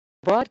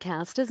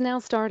Broadcast is now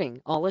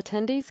starting. All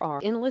attendees are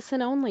in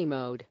listen-only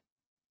mode.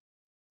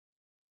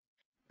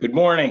 Good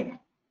morning.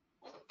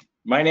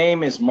 My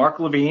name is Mark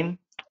Levine,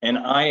 and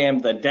I am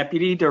the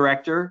Deputy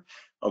Director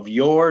of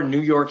your New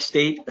York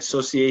State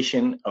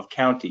Association of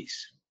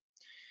Counties.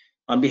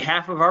 On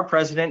behalf of our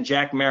President,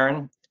 Jack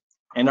Marin,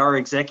 and our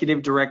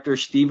Executive Director,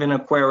 Stephen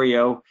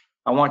Aquario,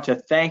 I want to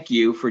thank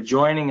you for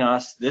joining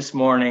us this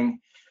morning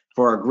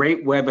for a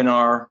great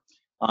webinar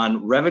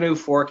on revenue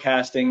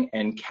forecasting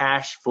and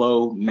cash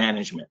flow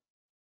management.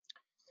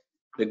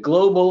 The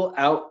global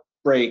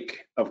outbreak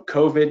of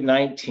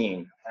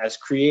COVID-19 has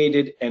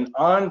created an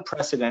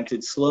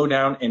unprecedented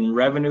slowdown in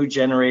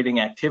revenue-generating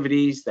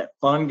activities that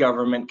fund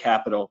government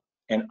capital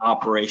and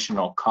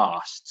operational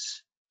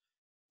costs.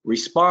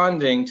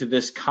 Responding to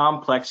this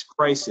complex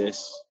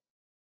crisis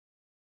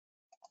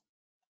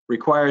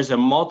requires a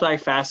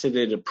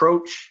multifaceted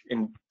approach,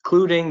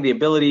 including the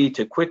ability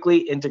to quickly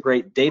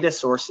integrate data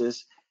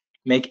sources,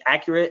 make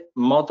accurate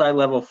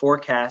multi-level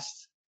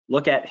forecasts,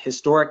 look at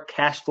historic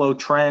cash flow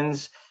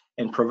trends,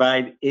 and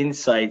provide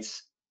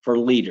insights for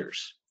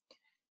leaders.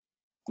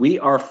 We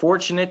are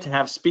fortunate to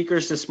have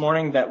speakers this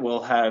morning that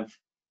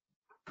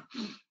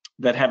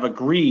have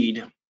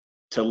agreed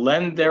to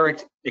lend their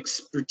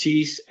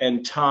expertise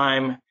and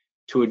time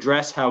to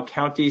address how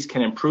counties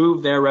can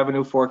improve their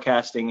revenue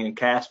forecasting and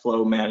cash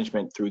flow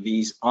management through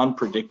these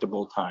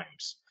unpredictable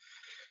times.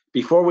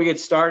 Before we get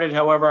started,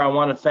 however, I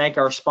want to thank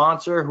our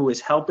sponsor who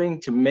is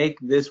helping to make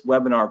this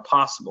webinar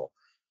possible,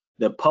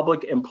 the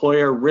Public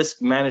Employer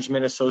Risk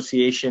Management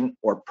Association,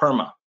 or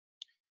PERMA.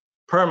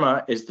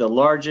 PERMA is the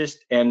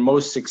largest and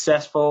most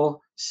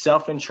successful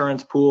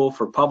self-insurance pool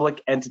for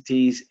public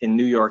entities in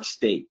New York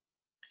State.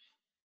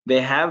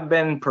 They have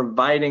been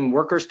providing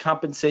workers'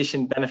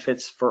 compensation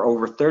benefits for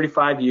over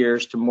 35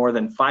 years to more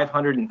than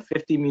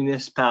 550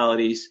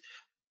 municipalities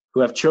who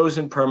have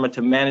chosen PERMA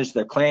to manage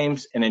their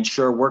claims and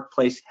ensure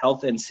workplace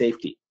health and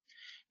safety.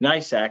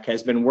 NYSAC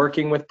has been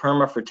working with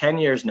PERMA for 10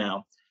 years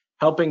now,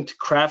 helping to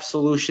craft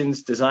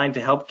solutions designed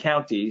to help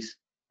counties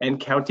and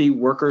county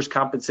workers'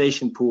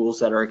 compensation pools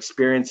that are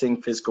experiencing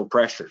fiscal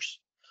pressures.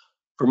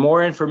 For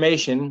more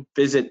information,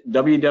 visit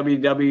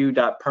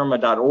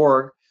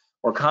www.perma.org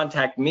or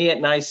contact me at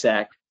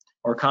NYSAC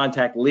or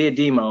contact Leah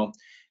Demo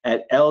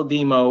at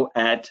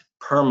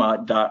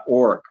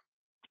ldemo@perma.org.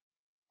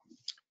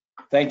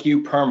 Thank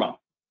you, PERMA.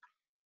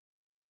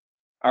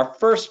 Our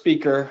first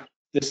speaker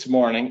this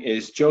morning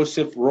is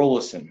Joseph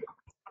Rollison.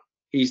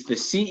 He's the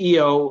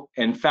CEO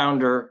and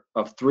founder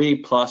of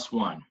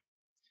 3+1.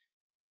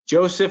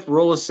 Joseph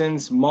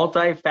Rollison's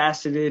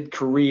multifaceted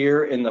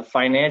career in the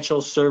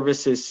financial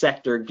services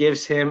sector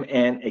gives him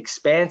an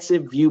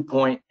expansive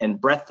viewpoint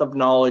and breadth of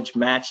knowledge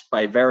matched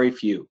by very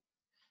few.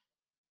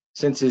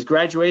 Since his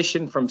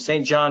graduation from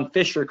St. John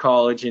Fisher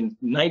College in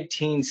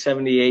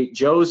 1978,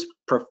 Joe's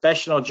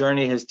professional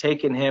journey has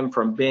taken him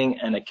from being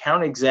an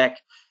account exec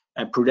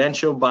at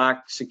Prudential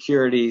Bach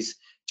Securities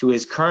to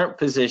his current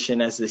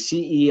position as the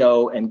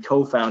CEO and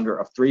co-founder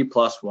of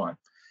 3+1.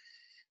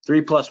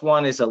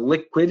 3+1 is a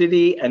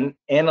liquidity and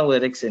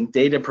analytics and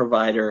data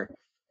provider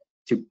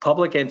to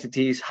public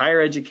entities,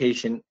 higher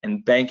education,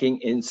 and banking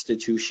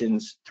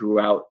institutions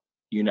throughout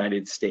the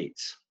United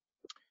States.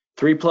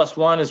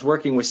 3+1 is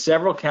working with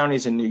several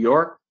counties in New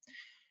York,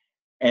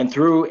 and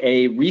through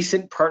a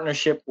recent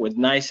partnership with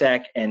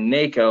NYSAC and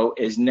NACO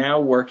is now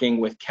working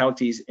with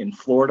counties in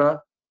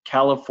Florida,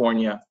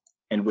 California,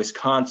 and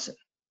Wisconsin.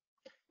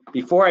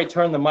 Before I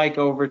turn the mic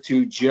over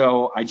to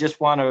Joe, I just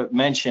want to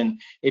mention,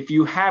 if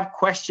you have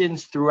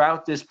questions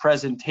throughout this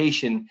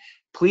presentation,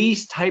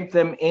 please type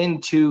them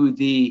into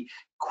the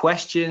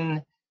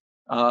question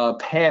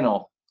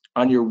panel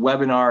on your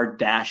webinar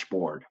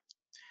dashboard.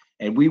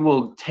 And we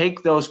will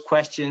take those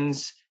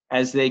questions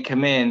as they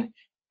come in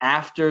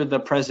after the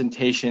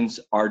presentations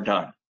are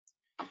done.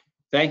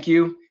 Thank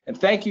you. And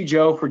thank you,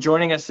 Joe, for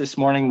joining us this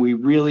morning. We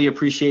really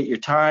appreciate your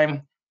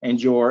time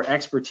and your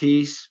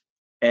expertise.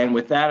 And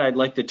with that, I'd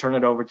like to turn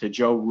it over to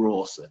Joe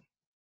Rollison.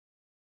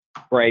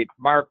 Great.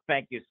 Mark,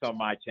 thank you so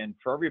much. And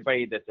for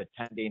everybody that's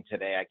attending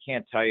today, I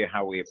can't tell you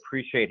how we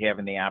appreciate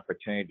having the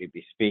opportunity to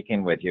be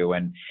speaking with you.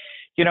 And,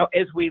 you know,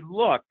 as we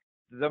look,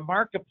 the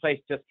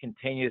marketplace just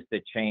continues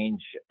to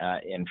change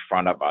in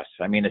front of us.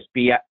 I mean, it's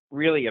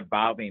really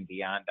evolving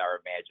beyond our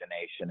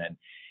imagination,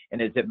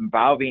 and it's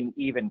evolving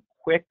even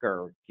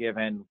quicker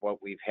given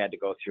what we've had to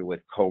go through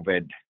with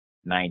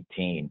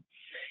COVID-19.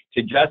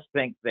 To just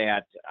think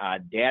that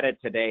data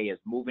today is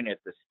moving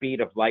at the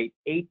speed of light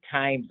 8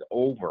 times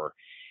over,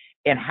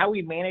 and how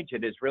we manage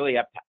it is really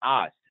up to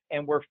us.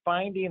 And we're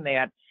finding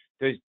that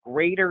there's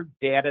greater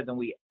data than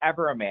we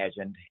ever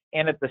imagined,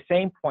 and at the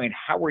same point,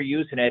 how we're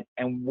using it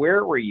and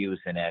where we're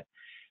using it.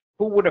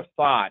 Who would have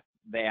thought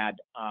that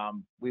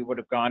we would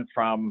have gone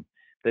from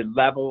the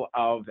level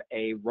of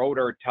a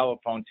rotor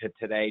telephone to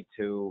today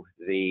to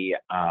the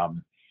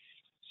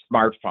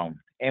smartphone?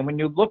 And when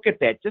you look at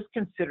that, just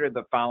consider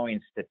the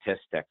following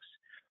statistics.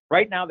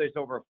 Right now, there's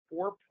over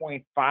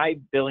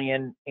 4.5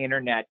 billion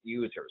internet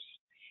users.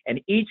 And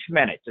each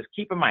minute, just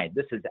keep in mind,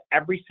 this is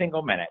every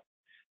single minute,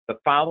 the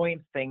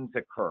following things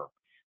occur.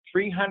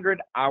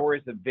 300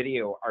 hours of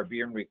video are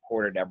being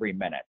recorded every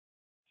minute.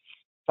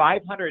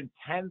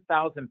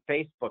 510,000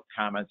 Facebook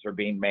comments are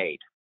being made.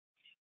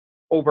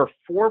 Over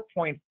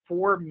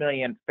 4.4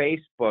 million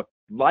Facebook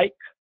like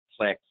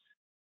clicks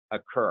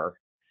occur.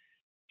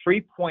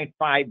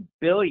 3.5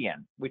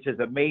 billion, which is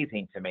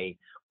amazing to me,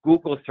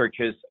 Google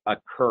searches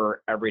occur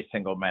every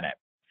single minute,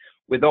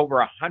 with over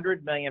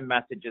 100 million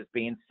messages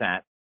being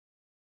sent.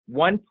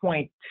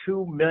 1.2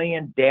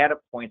 million data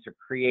points are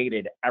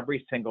created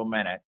every single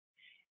minute,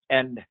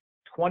 and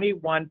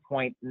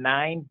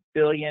 21.9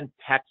 billion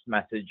text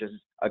messages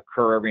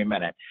occur every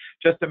minute.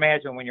 Just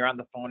imagine when you're on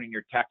the phone and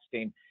you're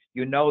texting,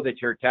 you know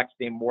that you're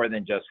texting more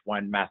than just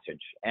one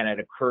message, and it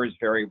occurs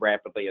very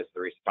rapidly as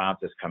the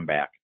responses come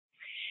back.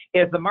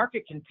 As the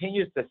market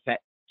continues to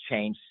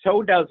change,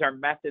 so does our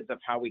methods of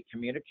how we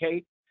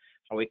communicate,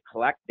 how we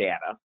collect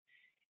data,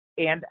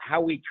 and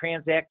how we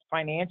transact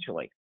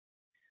financially.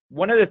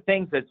 One of the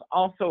things that's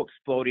also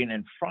exploding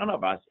in front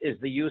of us is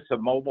the use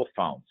of mobile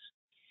phones.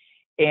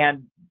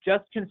 And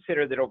just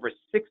consider that over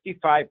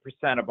 65%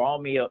 of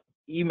all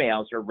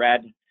emails are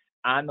read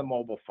on the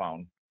mobile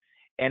phone,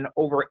 and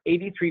over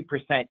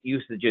 83%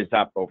 usage is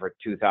up over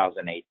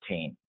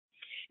 2018.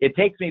 It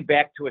takes me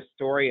back to a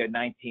story of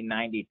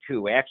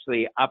 1992,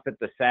 actually up at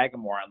the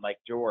Sagamore on Lake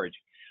George,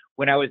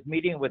 when I was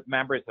meeting with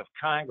members of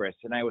Congress,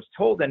 and I was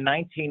told in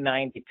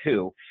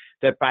 1992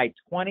 that by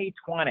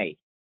 2020,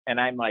 and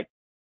I'm like,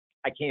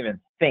 I can't even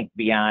think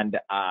beyond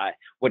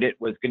what it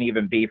was going to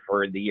even be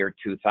for the year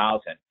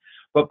 2000.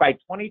 But by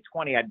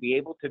 2020, I'd be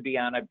able to be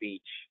on a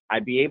beach.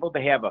 I'd be able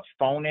to have a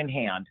phone in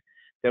hand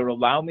that would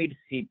allow me to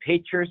see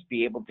pictures,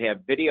 be able to have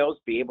videos,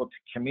 be able to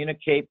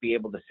communicate, be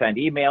able to send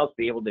emails,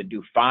 be able to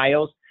do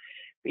files,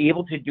 be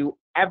able to do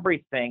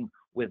everything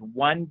with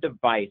one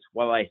device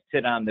while I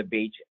sit on the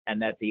beach,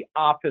 and that the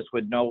office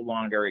would no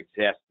longer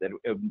exist, that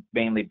it would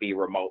mainly be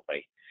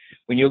remotely.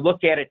 When you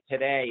look at it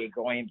today,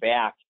 going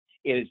back,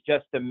 it is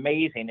just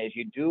amazing as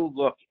you do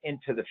look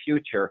into the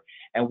future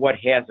and what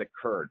has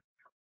occurred.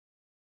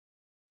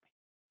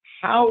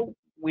 How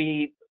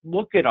we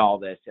look at all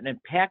this and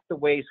impact the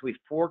ways we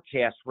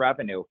forecast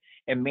revenue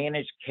and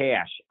manage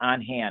cash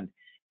on hand,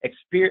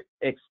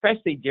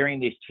 especially during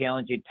these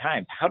challenging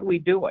times. How do we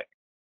do it?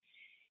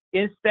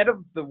 Instead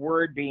of the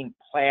word being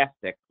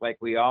plastic, like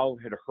we all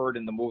had heard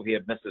in the movie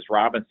of Mrs.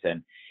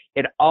 Robinson,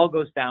 it all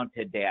goes down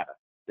to data,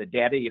 the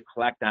data you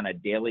collect on a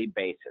daily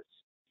basis.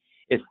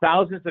 It's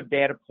thousands of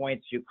data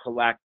points you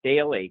collect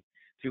daily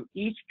through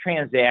each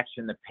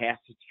transaction that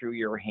passes through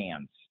your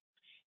hands,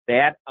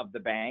 that of the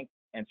bank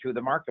and through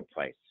the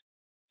marketplace.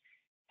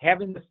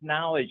 Having this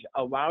knowledge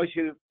allows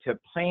you to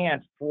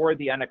plan for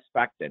the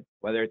unexpected,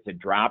 whether it's a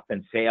drop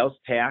in sales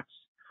tax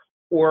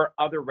or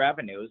other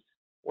revenues,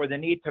 or the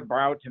need to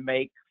borrow to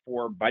make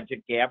for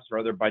budget gaps or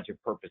other budget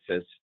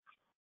purposes,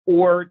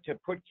 or to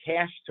put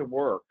cash to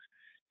work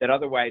that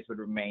otherwise would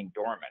remain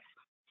dormant.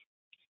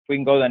 If we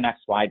can go to the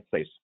next slide,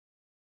 please.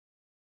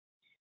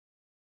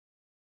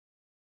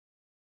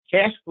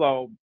 Cash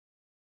flow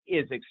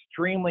is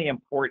extremely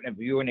important in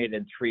viewing it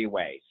in three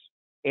ways,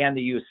 and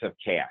the use of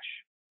cash.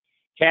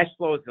 Cash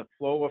flow is the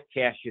flow of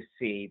cash you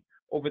see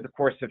over the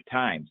course of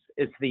times.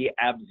 It's the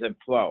ebbs and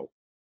flow.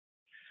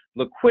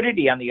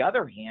 Liquidity, on the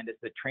other hand, is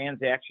the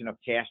transaction of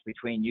cash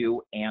between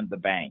you and the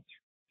bank.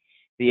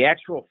 The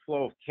actual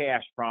flow of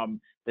cash from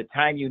the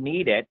time you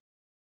need it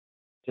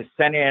to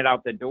sending it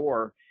out the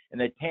door, and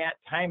the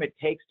time it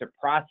takes to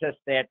process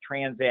that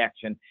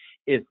transaction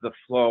is the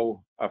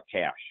flow of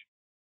cash.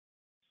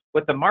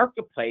 What the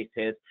marketplace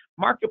is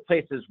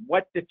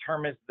what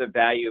determines the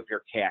value of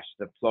your cash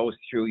that flows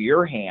through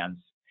your hands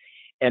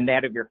and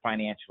that of your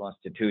financial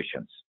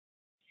institutions.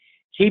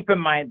 Keep in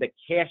mind that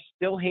cash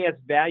still has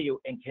value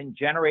and can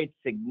generate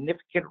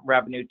significant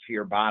revenue to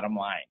your bottom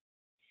line.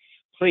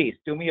 Please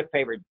do me a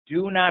favor,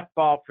 do not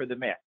fall for the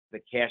myth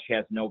that cash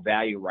has no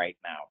value right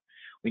now.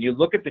 When you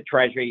look at the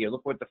Treasury, you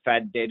look what the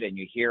Fed did, and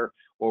you hear,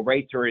 well,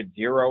 rates are at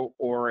 0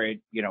 or at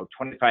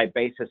 25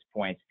 basis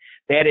points.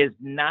 That is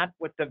not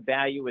what the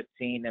value is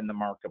seen in the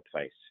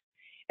marketplace.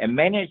 And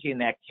managing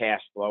that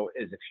cash flow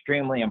is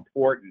extremely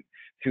important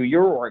through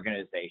your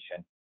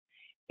organization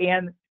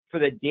and for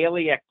the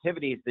daily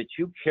activities that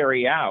you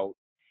carry out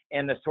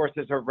and the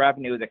sources of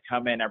revenue that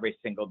come in every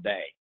single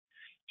day.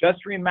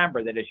 Just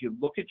remember that as you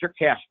look at your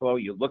cash flow,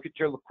 you look at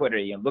your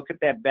liquidity, and look at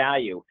that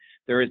value,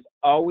 there is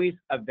always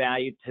a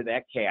value to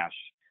that cash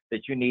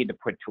that you need to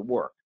put to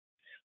work.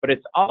 But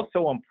it's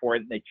also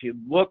important that you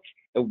look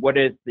at what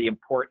is the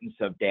importance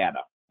of data,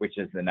 which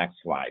is the next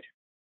slide.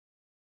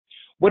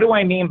 What do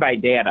I mean by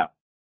data?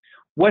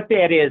 What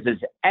that is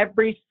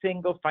every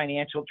single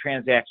financial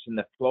transaction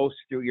that flows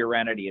through your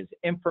entity is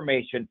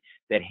information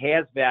that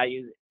has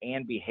values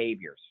and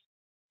behaviors.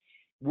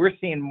 We're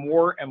seeing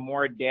more and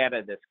more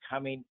data that's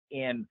coming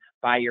in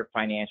by your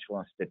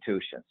financial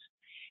institutions.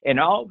 And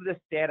all of this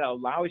data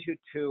allows you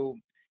to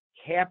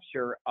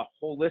capture a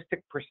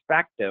holistic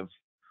perspective,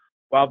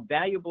 while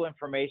valuable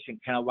information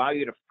can allow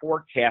you to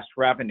forecast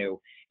revenue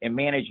and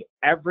manage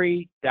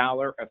every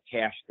dollar of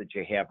cash that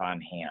you have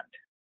on hand.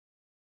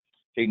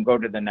 So you can go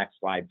to the next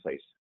slide,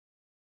 please.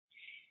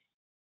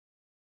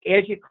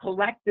 As you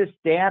collect this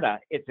data,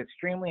 it's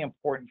extremely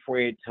important for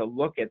you to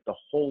look at the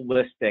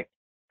holistic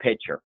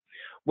picture.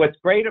 What's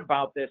great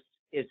about this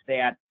is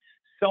that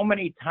so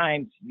many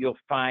times you'll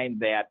find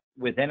that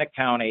within a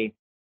county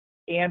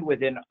and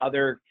within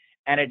other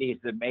entities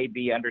that may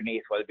be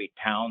underneath, whether it be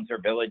towns or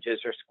villages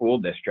or school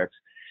districts,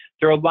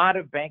 there are a lot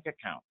of bank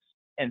accounts.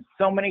 And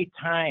so many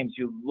times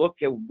you look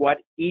at what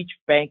each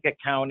bank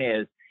account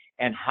is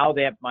and how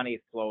that money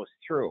flows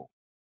through.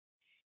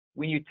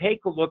 When you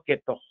take a look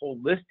at the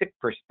holistic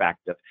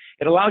perspective,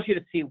 it allows you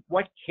to see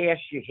what cash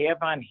you have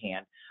on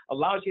hand,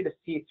 allows you to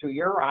see through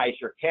your eyes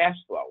your cash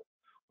flow.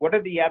 What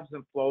are the ebbs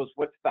and flows?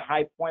 What's the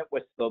high point?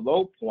 What's the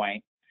low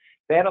point?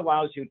 That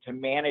allows you to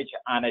manage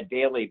on a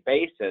daily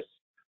basis.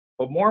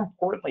 But more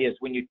importantly is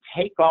when you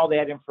take all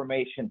that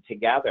information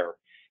together,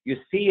 you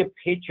see a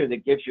picture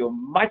that gives you a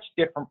much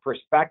different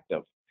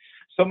perspective.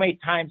 So many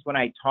times when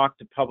I talk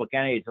to public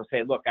entities, they'll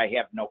say, look, I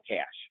have no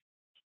cash.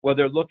 Well,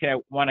 they're looking at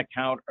one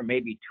account or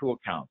maybe two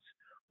accounts.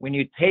 When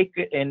you take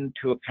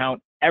into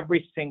account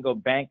every single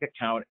bank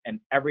account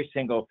and every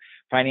single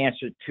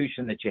financial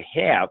institution that you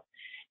have,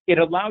 it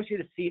allows you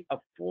to see a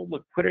full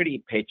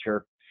liquidity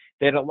picture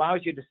that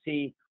allows you to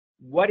see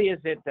what is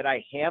it that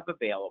I have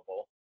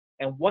available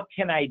and what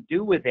can I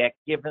do with that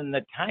given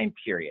the time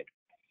period.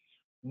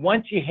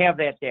 Once you have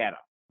that data,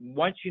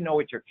 once you know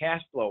what your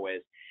cash flow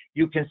is,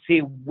 you can see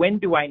when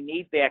do I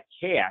need that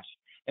cash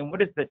and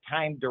what is the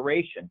time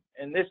duration.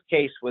 In this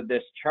case with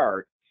this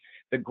chart,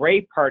 the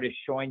gray part is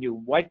showing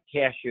you what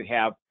cash you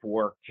have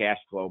for cash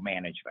flow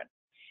management.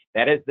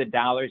 That is the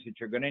dollars that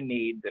you're going to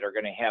need that are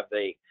going to have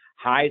the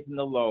highs and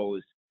the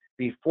lows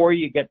before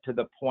you get to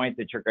the point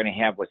that you're going to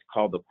have what's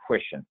called the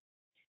cushion.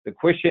 The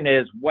cushion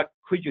is what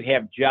could you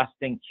have just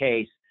in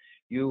case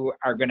you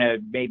are going to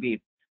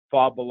maybe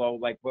fall below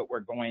like what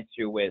we're going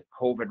through with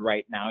COVID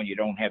right now. You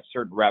don't have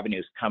certain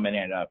revenues coming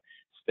in a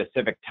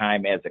specific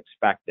time as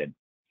expected.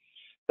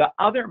 The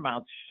other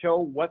amounts show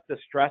what the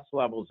stress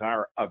levels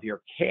are of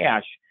your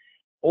cash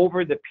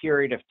over the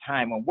period of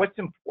time. And what's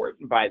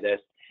important by this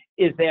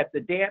is that the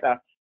data,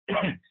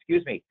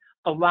 excuse me,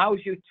 allows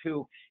you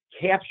to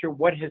capture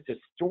what has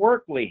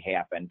historically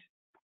happened.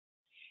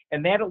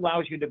 And that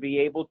allows you to be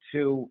able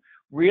to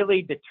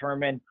really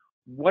determine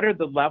what are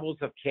the levels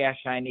of cash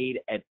I need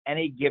at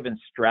any given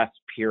stress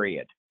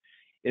period.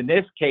 In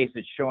this case,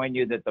 it's showing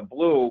you that the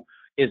blue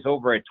is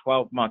over a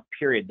 12-month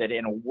period, that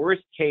in a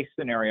worst case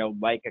scenario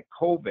like a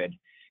COVID,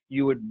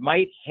 you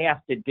might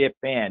have to dip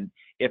in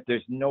if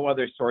there's no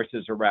other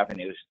sources of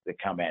revenues that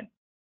come in.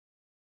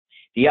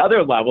 The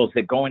other levels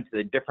that go into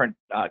the different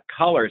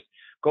colors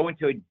go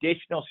into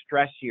additional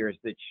stress years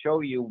that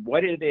show you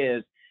what it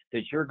is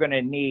that you're going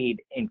to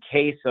need in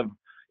case of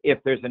if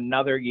there's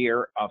another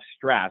year of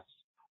stress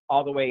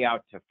all the way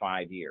out to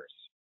 5 years.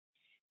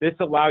 This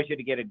allows you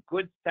to get a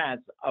good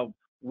sense of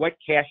what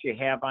cash you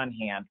have on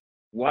hand,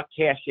 what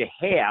cash you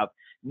have,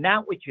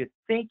 not what you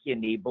think you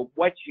need, but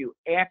what you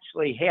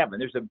actually have.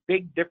 And there's a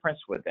big difference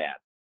with that.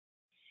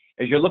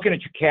 As you're looking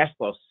at your cash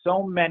flow,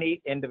 so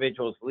many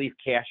individuals leave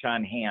cash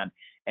on hand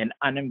and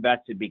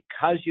uninvested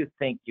because you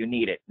think you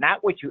need it.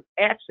 Not what you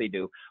actually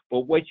do,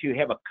 but what you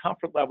have a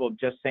comfort level of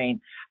just saying,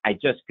 I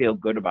just feel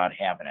good about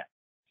having it.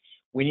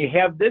 When you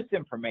have this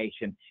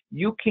information,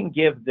 you can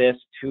give this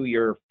to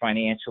your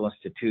financial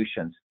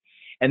institutions,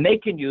 and they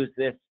can use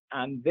this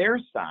on their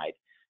side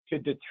to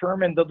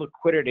determine the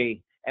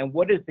liquidity and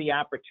what is the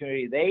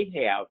opportunity they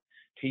have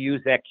to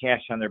use that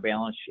cash on their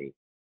balance sheet.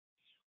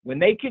 When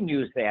they can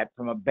use that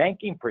from a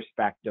banking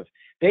perspective,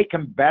 they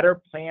can better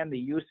plan the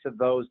use of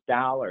those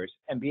dollars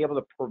and be able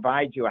to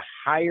provide you a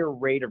higher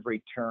rate of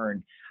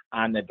return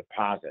on the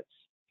deposits.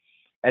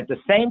 At the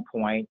same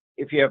point,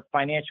 if you have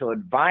financial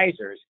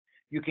advisors,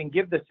 you can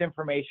give this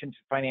information to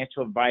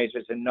financial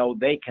advisors and know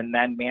they can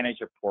then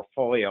manage a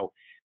portfolio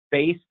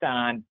based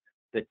on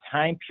the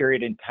time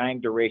period and time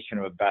duration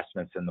of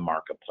investments in the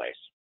marketplace.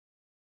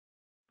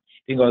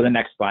 You can go to the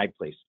next slide,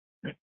 please.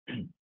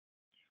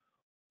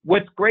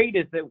 What's great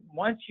is that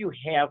once you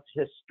have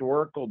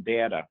historical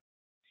data,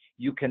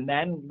 you can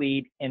then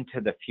lead into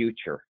the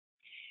future.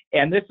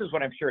 And this is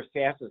what I'm sure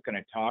SAS is going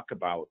to talk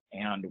about,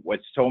 and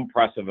what's so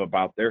impressive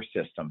about their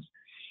systems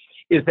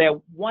is that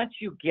once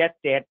you get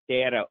that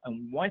data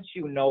and once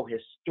you know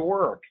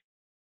historic,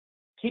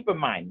 keep in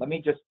mind, let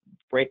me just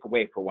break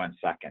away for 1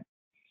 second.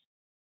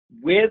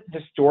 With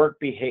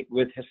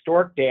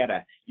historic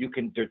data, you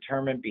can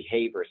determine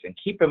behaviors. And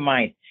keep in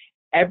mind,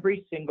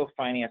 every single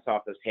finance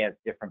office has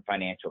different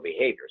financial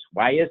behaviors.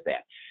 Why is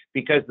that?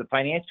 Because the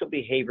financial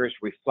behaviors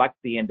reflect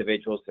the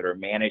individuals that are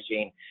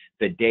managing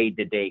the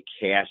day-to-day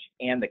cash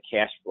and the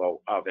cash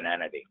flow of an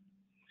entity.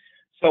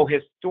 So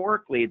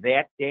historically,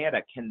 that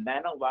data can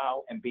then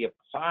allow and be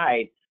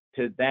applied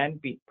to then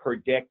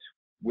predict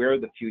where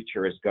the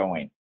future is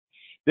going.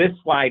 This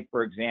slide,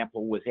 for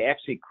example, was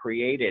actually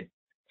created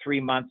 3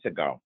 months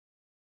ago.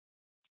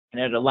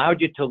 And it allowed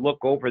you to look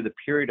over the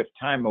period of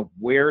time of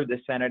where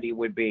this entity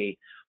would be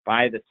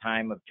by the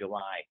time of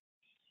July.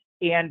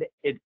 And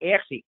it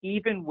actually,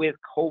 even with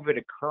COVID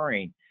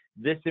occurring,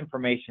 this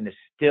information is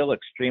still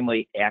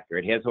extremely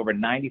accurate. It has over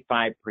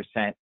 95%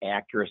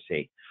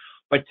 accuracy.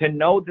 But to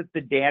know that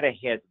the data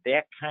has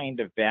that kind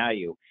of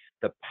value,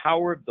 the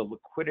power of the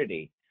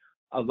liquidity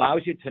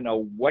allows you to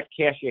know what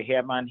cash you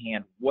have on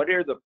hand, what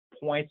are the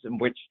points in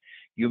which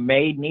you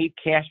may need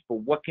cash, but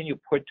what can you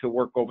put to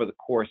work over the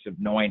course of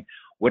knowing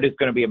what is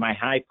going to be my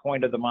high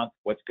point of the month,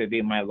 what's going to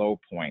be my low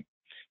point.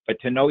 But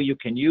to know you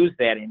can use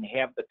that and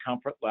have the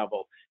comfort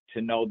level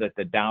to know that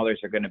the dollars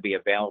are going to be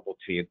available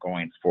to you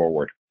going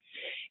forward.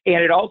 And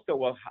it also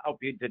will help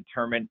you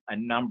determine a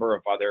number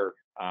of other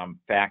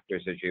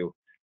factors as you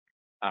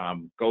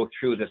go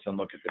through this and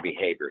look at the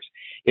behaviors.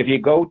 If you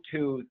go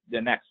to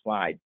the next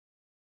slide,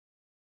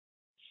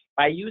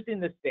 by using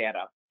this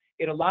data,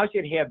 it allows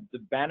you to have the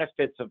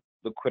benefits of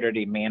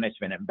liquidity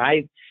management. And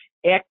by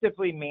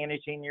actively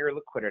managing your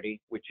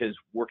liquidity, which is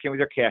working with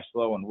your cash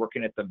flow and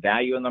working at the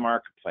value in the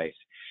marketplace,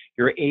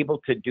 you're able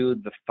to do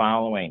the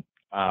following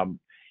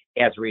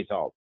as a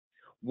result.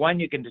 One,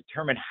 you can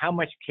determine how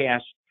much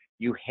cash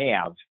you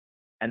have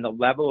and the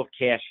level of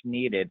cash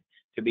needed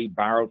to be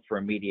borrowed for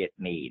immediate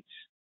needs.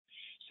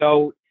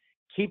 So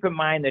keep in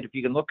mind that if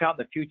you can look out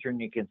in the future and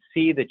you can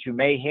see that you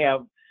may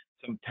have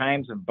some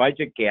times of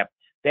budget gap,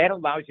 that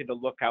allows you to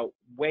look out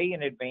way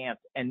in advance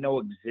and know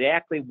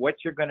exactly what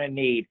you're going to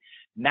need,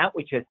 not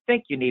what you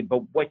think you need,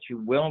 but what you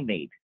will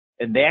need.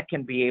 And that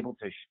can be able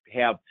to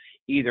have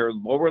either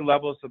lower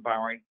levels of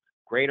borrowing,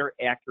 greater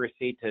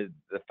accuracy to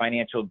the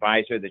financial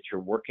advisor that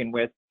you're working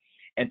with,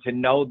 and to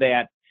know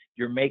that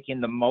you're making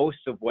the most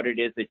of what it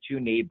is that you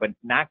need, but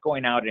not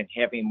going out and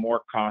having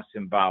more costs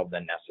involved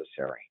than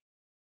necessary.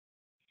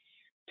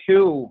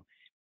 Two,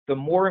 the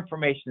more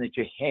information that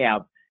you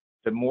have,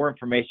 the more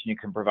information you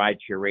can provide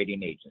to your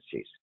rating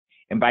agencies.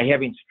 And by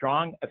having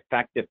strong,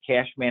 effective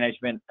cash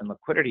management and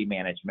liquidity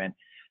management,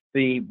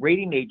 the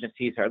rating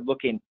agencies are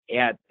looking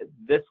at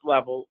this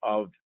level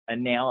of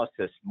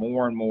analysis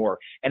more and more.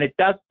 And it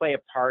does play a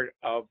part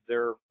of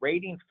their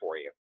rating for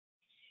you.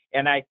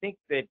 And I think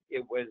that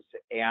it was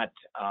at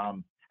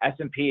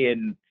S&P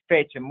and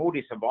Fitch and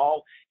Moody's have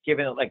all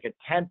given it like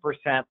a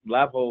 10%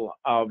 level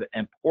of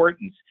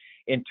importance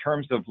in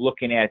terms of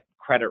looking at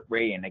credit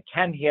rating. It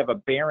can have a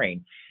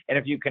bearing. And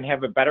if you can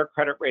have a better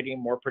credit rating,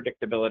 more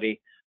predictability,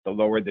 the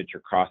lower that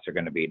your costs are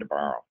going to be to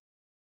borrow.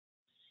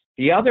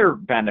 The other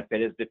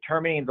benefit is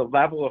determining the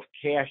level of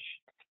cash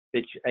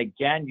that,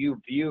 again,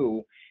 you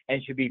view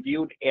and should be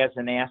viewed as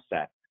an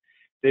asset.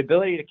 The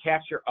ability to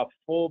capture a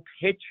full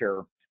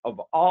picture of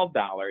all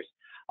dollars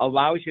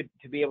allows you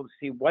to be able to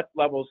see what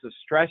levels of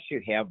stress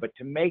you have, but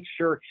to make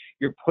sure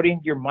you're putting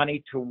your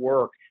money to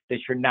work that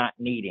you're not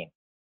needing.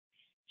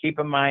 Keep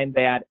in mind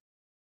that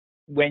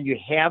when you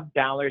have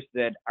dollars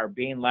that are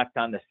being left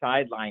on the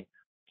sideline,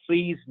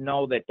 please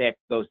know that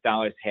those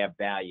dollars have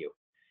value.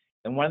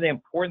 And one of the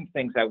important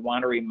things I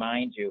want to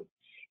remind you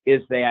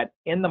is that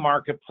in the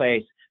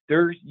marketplace,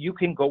 you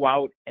can go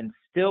out and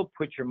still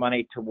put your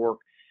money to work,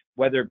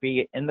 whether it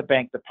be in the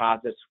bank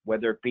deposits,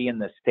 whether it be in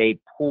the state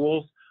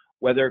pools,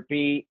 whether it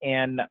be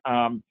in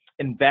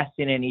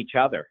investing in each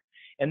other.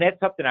 And that's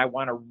something I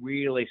want to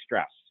really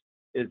stress,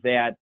 is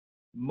that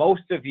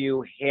most of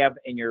you have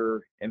in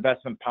your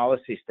investment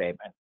policy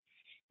statement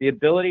the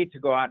ability to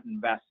go out and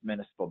invest in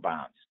municipal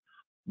bonds.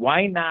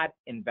 Why not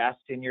invest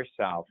in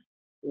yourself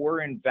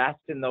or invest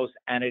in those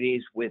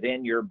entities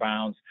within your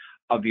bounds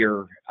of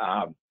your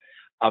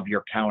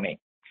county?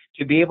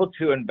 To be able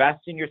to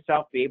invest in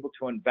yourself, be able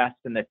to invest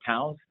in the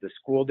towns, the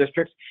school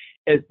districts,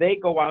 as they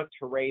go out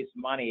to raise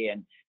money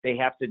and they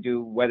have to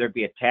do, whether it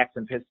be a tax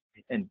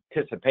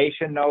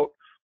anticipation note,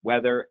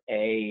 whether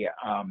a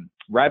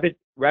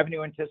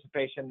revenue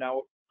anticipation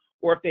note,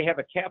 or if they have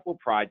a capital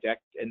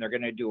project and they're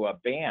going to do a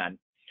ban,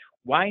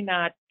 why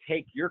not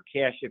take your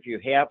cash if you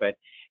have it,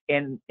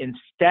 and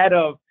instead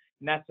of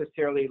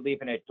necessarily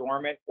leaving it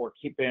dormant or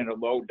keeping it at a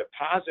low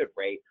deposit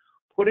rate,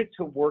 put it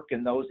to work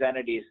in those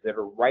entities that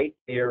are right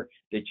there,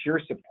 that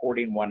you're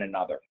supporting one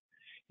another.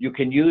 You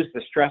can use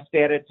the stress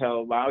data to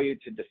allow you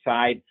to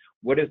decide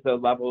what is the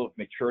level of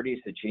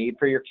maturities that you need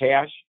for your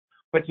cash,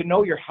 but to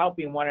know you're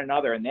helping one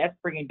another, and that's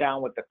bringing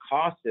down what the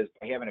cost is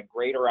by having a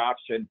greater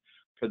option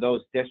for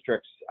those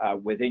districts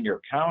within your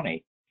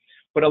county,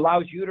 but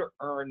allows you to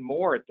earn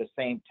more at the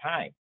same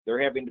time.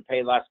 They're having to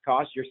pay less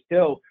cost. You're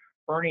still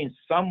earning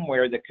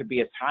somewhere that could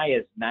be as high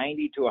as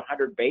 90 to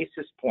 100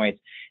 basis points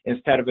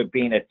instead of it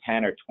being at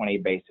 10 or 20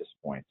 basis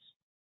points.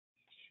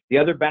 The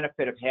other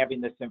benefit of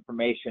having this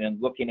information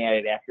and looking at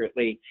it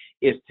accurately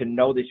is to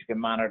know that you can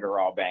monitor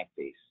all bank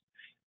fees.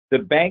 The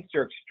banks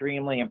are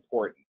extremely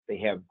important. They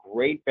have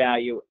great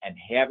value, and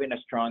having a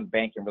strong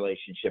banking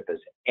relationship is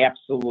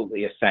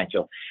absolutely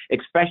essential,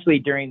 especially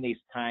during these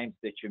times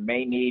that you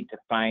may need to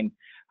find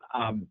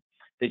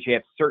that you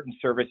have certain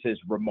services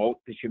remote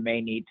that you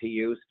may need to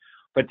use.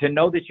 But to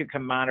know that you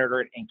can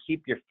monitor it and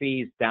keep your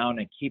fees down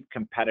and keep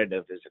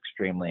competitive is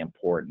extremely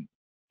important.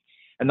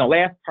 And the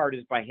last part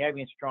is by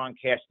having strong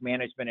cash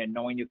management and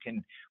knowing you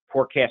can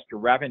forecast your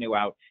revenue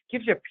out,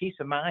 gives you a peace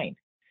of mind.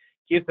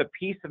 Gives a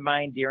peace of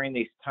mind during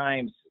these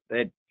times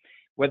that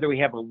whether we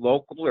have a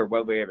local or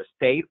whether we have a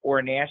state or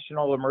a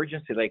national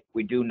emergency like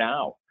we do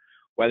now,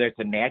 whether it's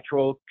a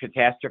natural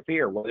catastrophe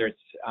or whether it's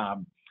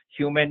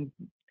human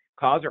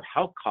cause or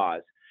health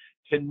cause,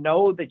 to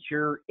know that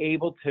you're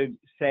able to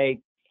say,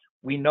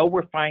 we know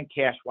we're fine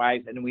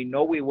cash-wise, and we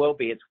know we will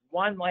be. It's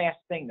one last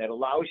thing that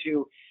allows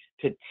you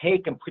to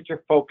take and put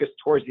your focus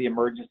towards the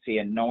emergency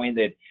and knowing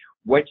that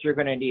what you're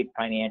going to need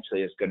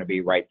financially is going to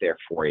be right there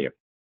for you.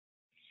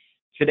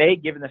 Today,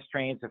 given the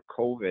strains of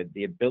COVID,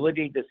 the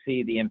ability to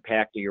see the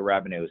impact of your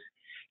revenues,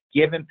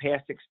 given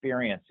past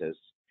experiences,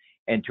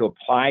 and to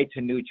apply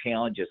to new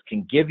challenges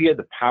can give you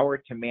the power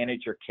to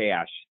manage your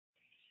cash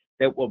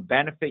that will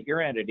benefit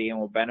your entity and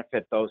will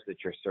benefit those that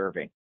you're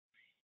serving.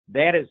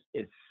 That is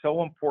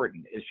so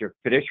important, is your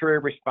fiduciary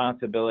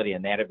responsibility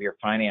and that of your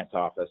finance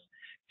office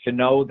to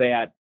know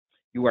that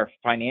you are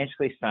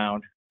financially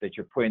sound, that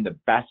you're putting the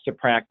best of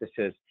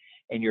practices,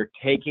 and you're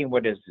taking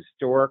what is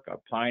historic,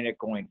 applying it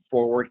going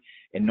forward,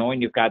 and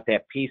knowing you've got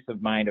that peace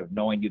of mind of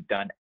knowing you've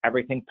done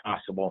everything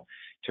possible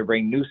to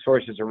bring new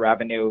sources of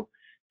revenue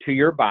to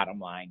your bottom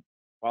line,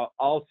 while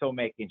also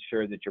making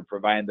sure that you're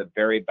providing the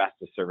very best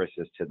of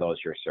services to those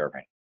you're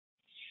serving.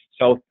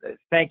 So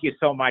thank you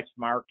so much,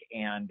 Mark,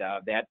 and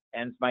that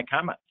ends my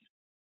comments.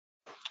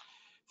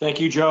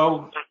 Thank you,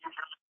 Joe.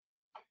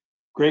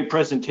 Great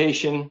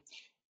presentation.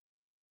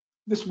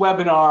 This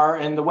webinar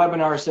and the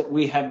webinars that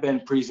we have been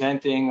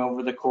presenting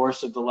over the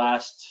course of the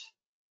last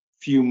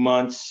few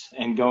months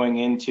and going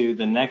into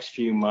the next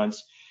few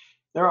months,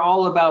 they're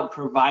all about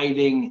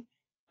providing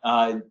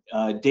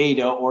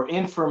data or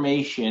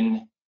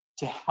information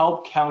to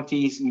help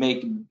counties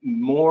make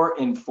more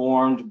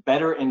informed,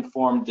 better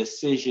informed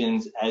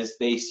decisions as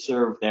they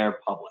serve their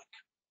public.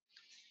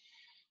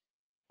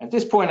 At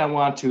this point, I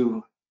want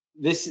to,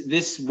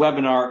 this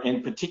webinar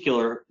in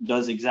particular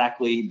does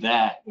exactly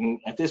that. And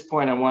at this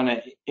point, I want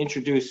to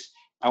introduce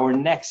our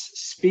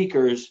next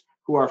speakers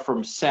who are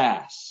from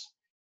SAS.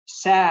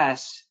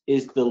 SAS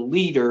is the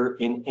leader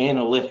in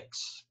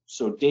analytics.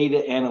 So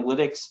data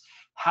analytics,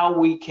 how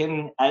we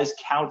can, as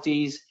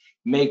counties,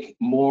 make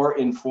more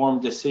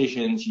informed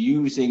decisions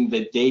using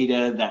the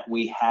data that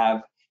we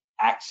have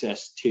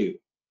access to.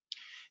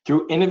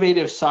 Through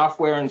innovative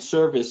software and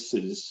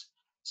services,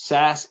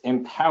 SAS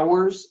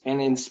empowers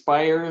and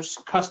inspires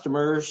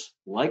customers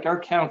like our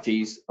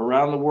counties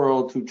around the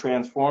world to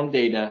transform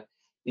data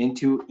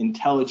into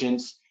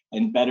intelligence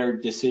and better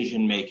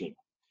decision making.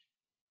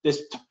 At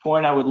this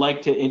point, I would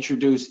like to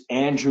introduce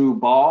Andrew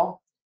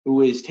Ball,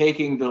 who is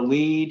taking the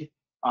lead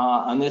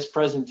on this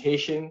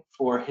presentation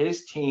for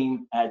his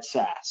team at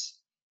SAS.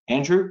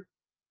 Andrew?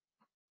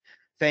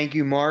 Thank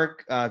you,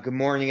 Mark. Good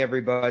morning,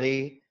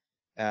 everybody.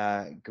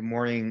 Good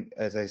morning,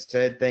 as I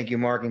said. Thank you,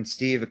 Mark and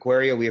Steve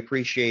Aquaria. We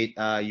appreciate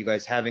you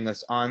guys having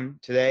us on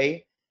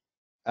today.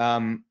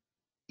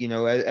 You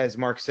know, as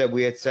Mark said,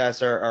 we at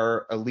SAS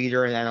are a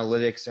leader in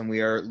analytics, and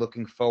we are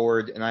looking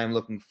forward, and I am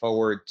looking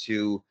forward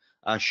to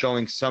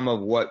showing just some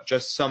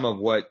of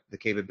what the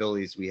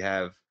capabilities we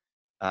have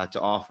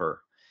to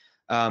offer.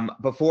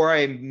 Before I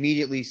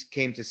immediately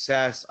came to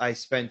SAS, I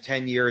spent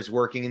 10 years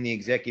working in the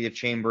executive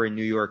chamber in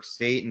New York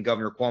State in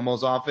Governor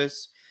Cuomo's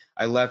office.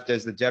 I left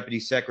as the deputy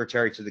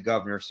secretary to the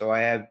governor, so I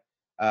have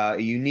a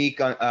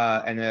unique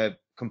and a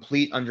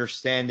complete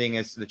understanding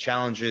as to the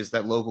challenges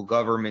that local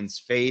governments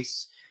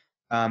face.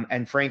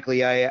 And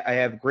frankly, I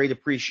have great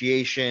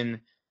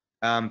appreciation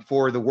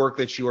for the work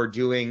that you are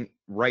doing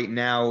right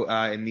now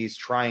in these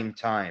trying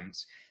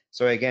times.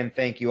 So again,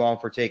 thank you all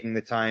for taking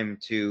the time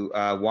to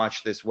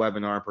watch this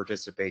webinar and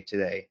participate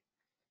today.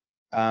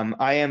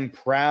 I am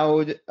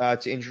proud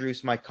to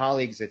introduce my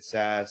colleagues at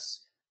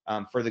SAS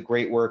for the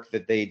great work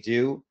that they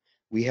do.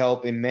 We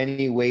help in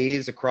many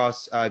ways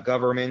across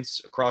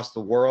governments across the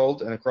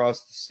world and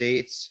across the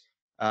states,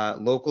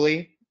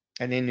 locally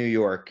and in New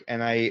York.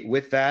 And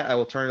with that, I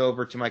will turn it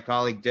over to my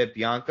colleague Deb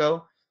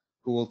Bianco,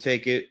 who will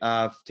take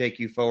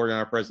you forward in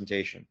our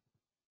presentation.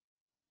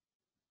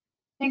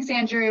 Thanks,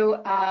 Andrew.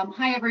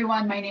 Hi,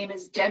 everyone. My name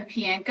is Deb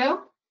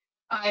Bianco.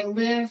 I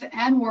live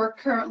and work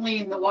currently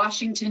in the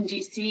Washington,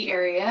 D.C.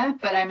 area,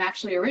 but I'm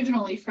actually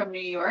originally from New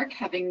York,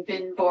 having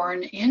been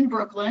born in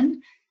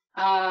Brooklyn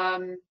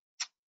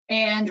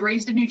and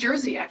raised in New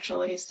Jersey,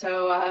 actually.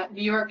 So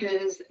New York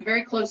is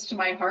very close to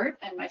my heart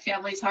and my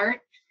family's heart.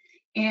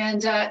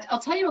 And I'll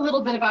tell you a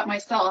little bit about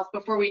myself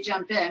before we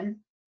jump in.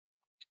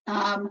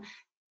 I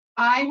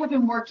have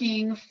been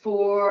working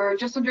for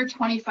just under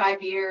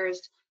 25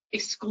 years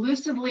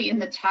exclusively in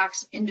the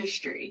tax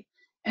industry.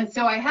 And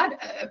so I had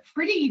a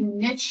pretty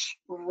niche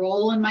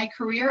role in my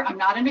career. I'm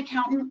not an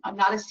accountant. I'm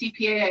not a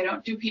CPA. I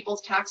don't do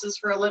people's taxes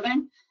for a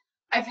living.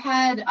 I've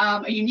had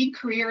a unique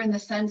career in the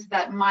sense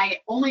that my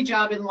only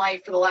job in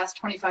life for the last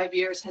 25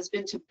 years has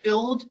been to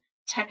build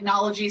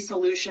technology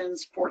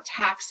solutions for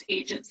tax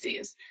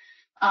agencies.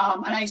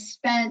 And I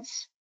spent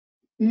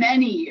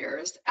many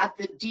years at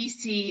the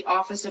DC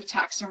Office of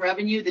Tax and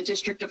Revenue, the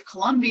District of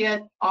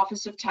Columbia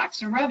Office of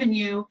Tax and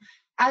Revenue,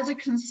 as a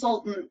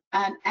consultant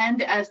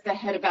and as the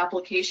head of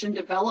application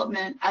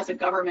development as a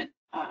government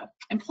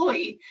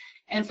employee.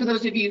 And for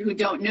those of you who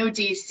don't know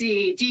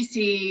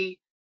DC,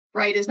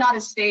 right, is not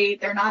a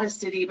state, they're not a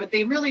city, but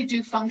they really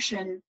do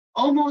function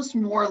almost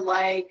more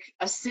like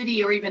a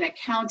city or even a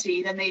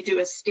county than they do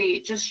a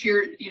state, just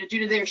sheer, due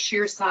to their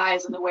sheer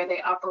size and the way they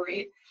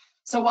operate.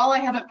 So while I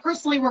haven't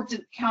personally worked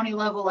at the county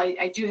level,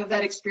 I do have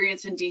that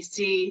experience in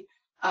DC,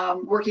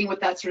 working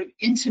with that sort of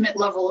intimate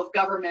level of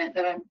government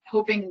that I'm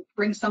hoping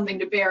brings something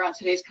to bear on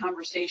today's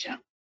conversation.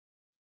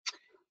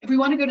 If we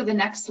want to go to the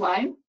next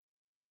slide.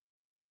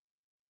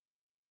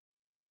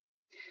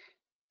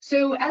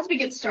 So as we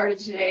get started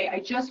today, I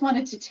just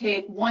wanted to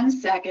take 1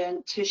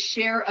 second to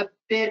share a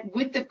bit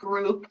with the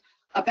group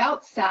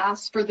about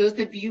SaaS for those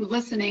of you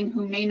listening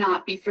who may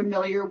not be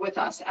familiar with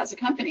us as a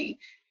company.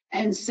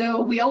 And so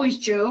we always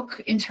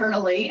joke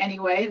internally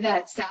anyway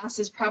that SaaS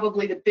is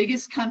probably the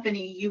biggest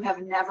company you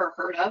have never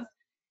heard of.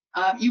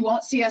 You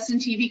won't see us in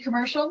TV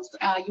commercials.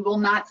 You will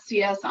not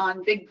see us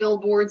on big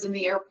billboards in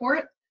the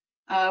airport.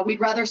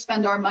 We'd rather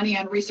spend our money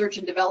on research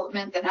and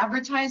development than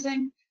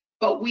advertising.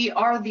 But we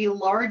are the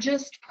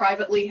largest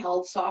privately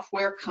held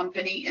software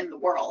company in the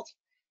world.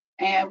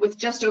 And with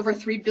just over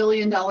 $3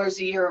 billion a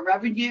year of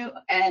revenue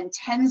and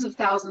tens of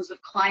thousands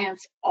of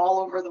clients all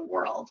over the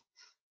world.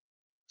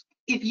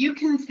 If you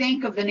can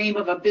think of the name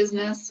of a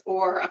business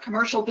or a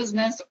commercial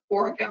business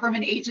or a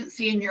government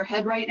agency in your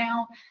head right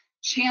now,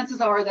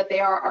 chances are that they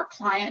are our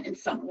client in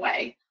some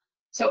way.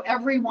 So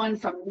everyone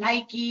from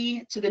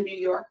Nike to the New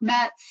York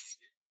Mets,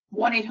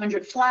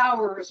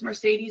 1-800-Flowers,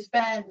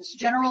 Mercedes-Benz,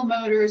 General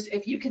Motors,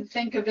 if you can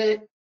think of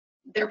it,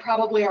 they're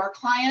probably our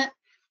client.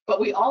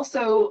 But we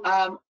also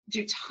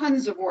do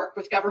tons of work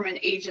with government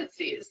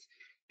agencies.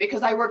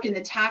 Because I work in the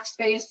tax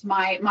space,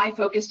 my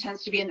focus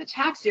tends to be in the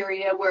tax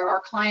area where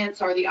our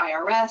clients are the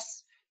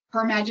IRS,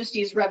 Her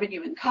Majesty's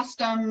Revenue and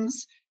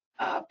Customs,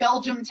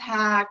 Belgium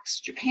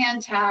tax,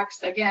 Japan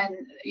tax,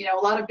 again, a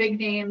lot of big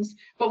names,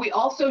 but we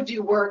also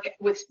do work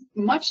with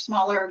much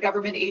smaller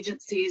government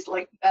agencies,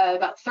 like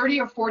about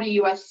 30 or 40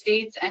 US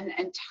states and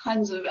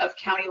tons of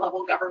county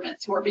level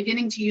governments who are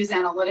beginning to use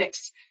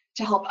analytics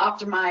to help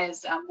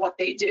optimize what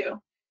they do.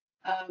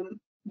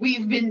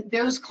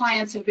 Those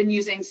clients have been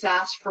using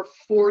SaaS for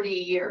 40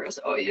 years.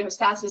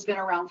 SaaS has been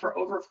around for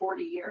over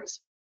 40 years.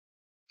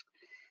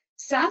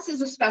 SaaS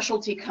is a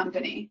specialty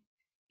company.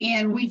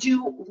 And we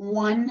do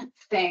one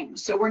thing.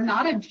 So we're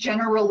not a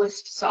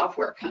generalist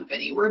software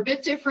company. We're a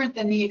bit different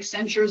than the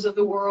Accentures of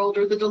the world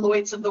or the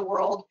Deloittes of the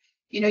world.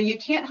 You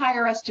can't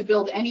hire us to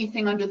build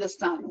anything under the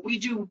sun. We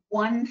do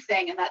one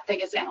thing, and that thing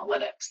is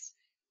analytics.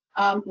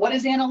 What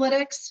is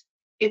analytics?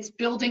 It's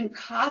building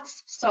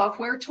COTS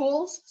software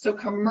tools, so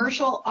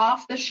commercial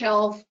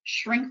off-the-shelf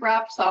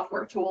shrink-wrapped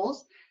software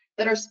tools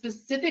that are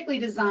specifically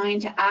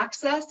designed to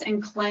access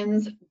and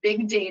cleanse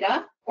big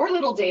data or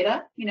little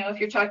data. If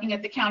you're talking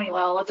at the county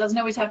level, it doesn't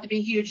always have to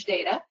be huge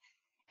data.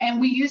 And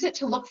we use it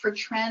to look for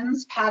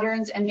trends,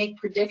 patterns, and make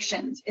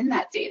predictions in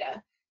that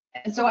data.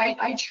 And so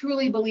I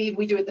truly believe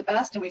we do it the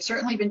best, and we've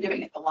certainly been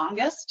doing it the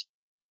longest.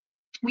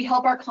 We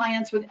help our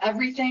clients with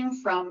everything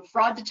from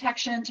fraud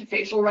detection to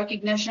facial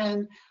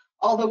recognition,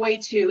 all the way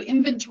to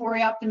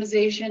inventory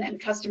optimization and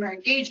customer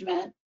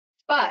engagement.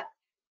 But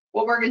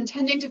what we're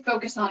intending to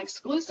focus on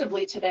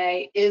exclusively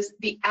today is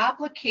the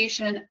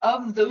application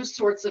of those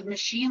sorts of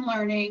machine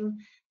learning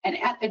and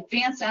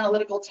advanced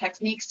analytical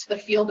techniques to the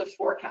field of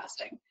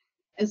forecasting.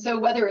 And so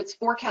whether it's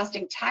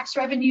forecasting tax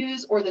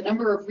revenues or the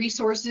number of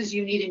resources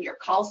you need in your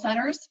call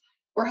centers,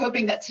 we're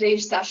hoping that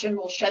today's session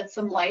will shed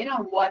some light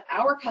on what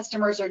our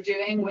customers are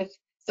doing with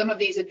some of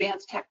these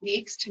advanced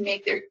techniques to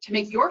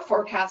make your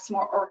forecasts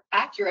more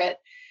accurate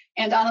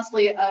and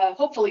honestly,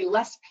 hopefully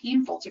less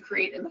painful to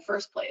create in the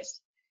first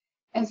place.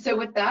 And so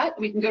with that,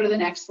 we can go to the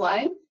next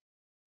slide.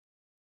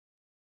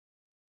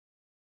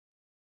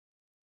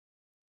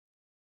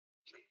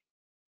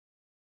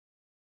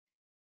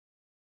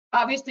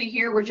 Obviously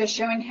here we're just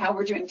showing how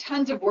we're doing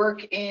tons of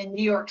work in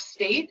New York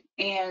State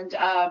and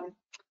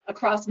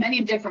across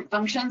many different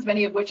functions,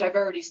 many of which I've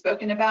already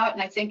spoken about.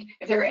 And I think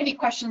if there are any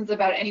questions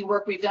about any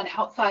work we've done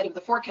outside of the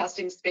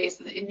forecasting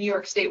space in New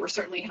York State, we're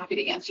certainly happy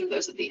to answer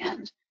those at the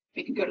end.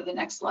 We can go to the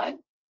next slide.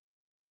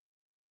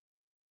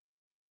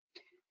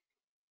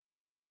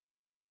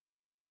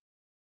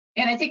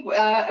 And I think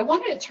I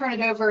wanted to turn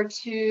it over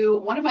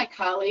to one of my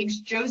colleagues,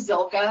 Joe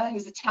Zilka,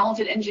 who's a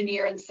talented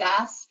engineer in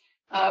SaaS.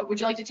 Would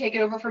you like to take it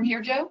over from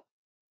here, Joe?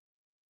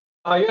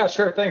 Yeah,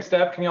 sure. Thanks,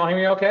 Deb. Can you all hear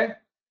me okay?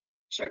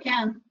 Sure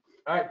can.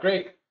 All right,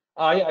 great.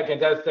 Yeah,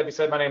 again, as Debbie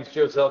said, my name is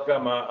Joe Zilka.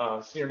 I'm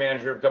a Senior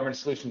Manager of Government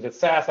Solutions at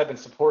SaaS. I've been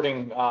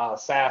supporting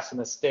SaaS in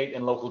the state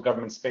and local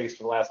government space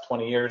for the last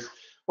 20 years,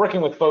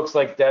 working with folks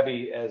like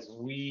Debbie as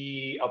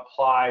we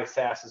apply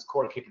SaaS's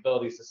core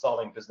capabilities to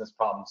solving business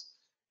problems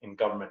in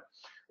government.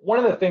 One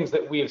of the things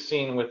that we have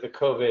seen with the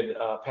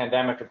COVID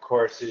pandemic, of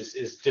course,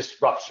 is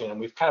disruption, and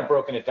we've kind of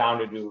broken it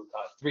down into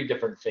 3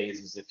 different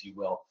phases, if you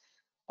will.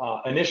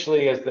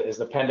 Initially, as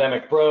the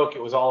pandemic broke,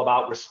 it was all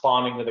about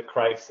responding to the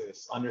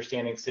crisis,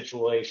 understanding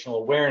situational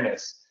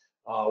awareness.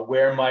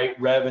 Where might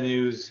we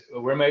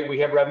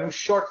have revenue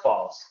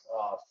shortfalls,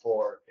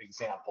 for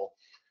example?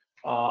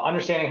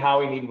 understanding how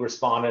we need to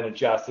respond and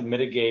adjust and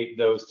mitigate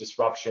those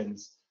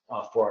disruptions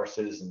for our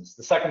citizens.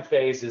 The second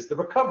phase is the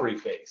recovery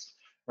phase,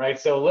 right?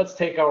 So let's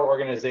take our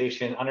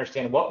organization,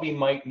 understand what we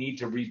might need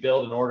to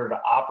rebuild in order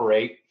to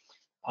operate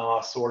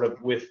sort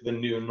of with the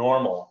new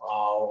normal.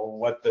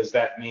 What does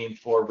that mean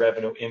for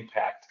revenue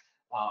impact?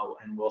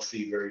 And we'll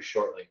see very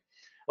shortly.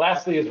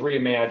 Lastly is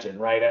reimagine,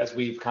 right? As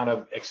we've kind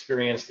of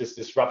experienced this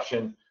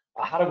disruption,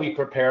 how do we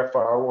prepare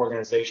for our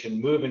organization,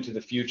 move into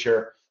the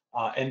future,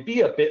 and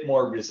be a bit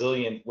more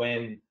resilient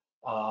when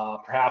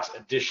perhaps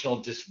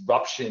additional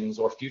disruptions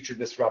or future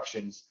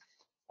disruptions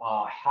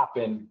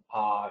happen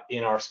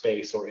in our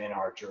space or in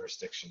our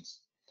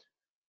jurisdictions.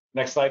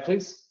 Next slide,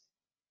 please.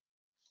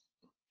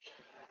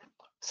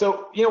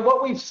 So, you know,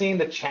 what we've seen,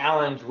 the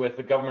challenge with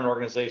the government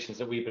organizations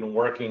that we've been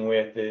working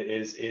with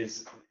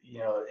is you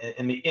know,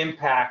 in the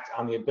impact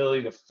on the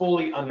ability to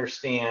fully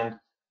understand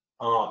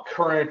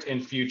current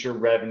and future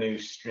revenue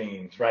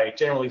streams, right?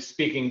 Generally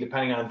speaking,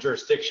 depending on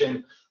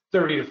jurisdiction,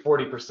 30 to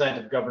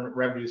 40% of government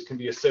revenues can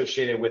be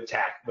associated with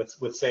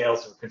with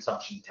sales or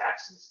consumption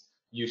taxes,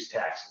 use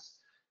taxes.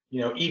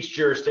 You know, each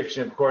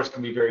jurisdiction, of course,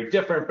 can be very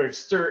different, but it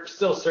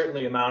still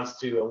certainly amounts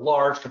to a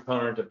large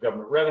component of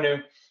government revenue.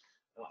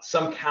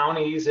 Some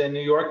counties in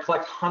New York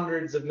collect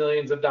hundreds of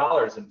millions of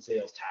dollars in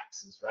sales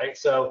taxes, right?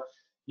 So,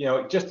 you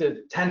know, just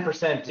a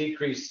 10%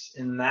 decrease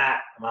in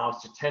that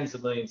amounts to tens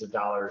of millions of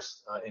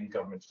dollars in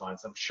government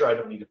funds. I'm sure I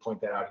don't need to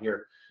point that out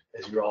here,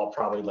 as you're all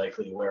probably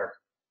likely aware.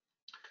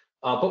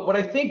 But what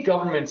I think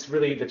governments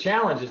really, the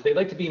challenge is they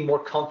like to be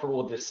more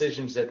comfortable with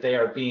decisions that they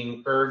are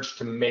being urged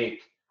to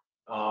make,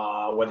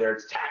 whether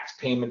it's tax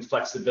payment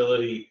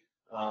flexibility,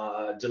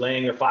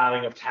 delaying the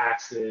filing of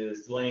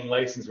taxes, delaying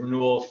license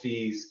renewal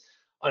fees,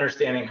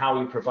 understanding how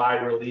we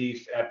provide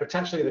relief at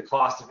potentially the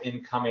cost of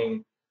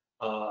incoming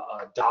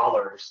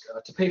dollars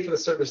to pay for the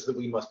services that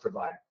we must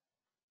provide.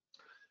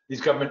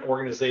 These government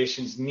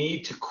organizations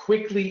need to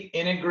quickly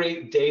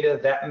integrate data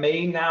that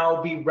may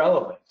now be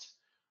relevant,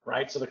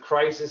 right? So the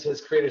crisis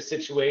has created a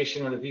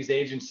situation that these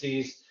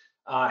agencies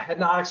had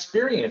not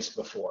experienced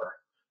before.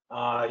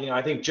 You know,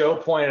 I think Joe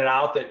pointed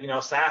out that, you know,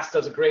 SAS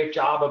does a great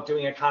job of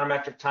doing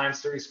econometric time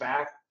series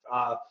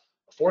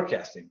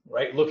forecasting,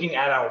 right? Looking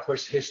at our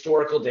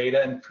historical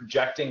data and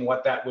projecting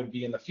what that would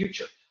be in the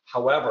future.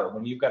 However,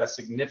 when you've got a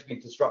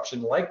significant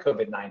disruption like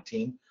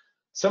COVID-19,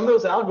 some of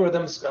those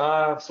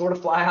algorithms sort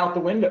of fly out the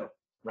window,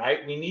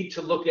 right? We need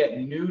to look at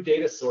new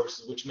data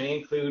sources, which may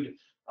include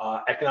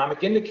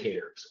economic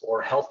indicators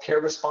or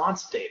healthcare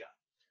response data.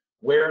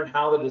 Where and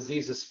how the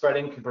disease is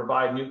spreading can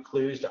provide new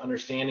clues to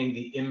understanding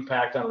the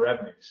impact on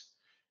revenues.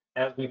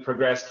 As we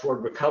progress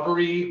toward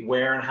recovery,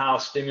 where and how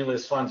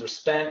stimulus funds are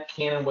spent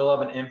can and will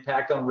have an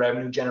impact on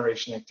revenue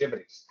generation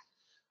activities.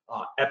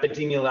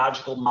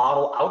 Epidemiological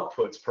model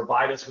outputs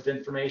provide us with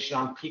information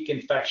on peak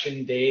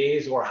infection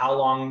days or how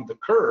long the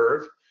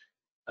curve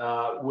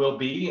will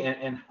be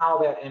and how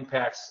that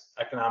impacts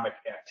economic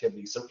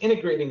activity. So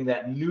integrating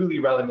that newly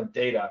relevant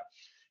data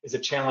is a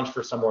challenge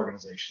for some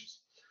organizations.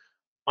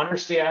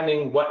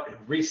 Understanding what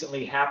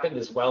recently happened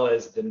as well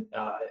as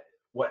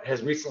what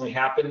has recently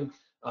happened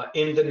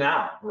in the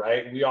now,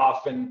 right? We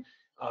often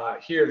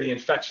hear the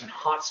infection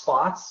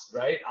hotspots,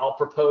 right? I'll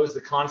propose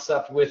the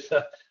concept with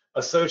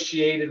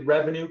associated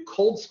revenue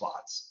cold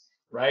spots,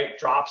 right?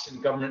 Drops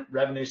in government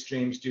revenue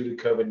streams due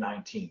to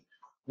COVID-19.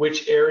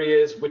 Which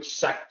areas, which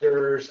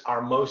sectors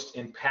are most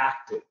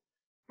impacted,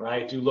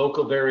 right? Do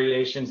local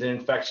variations in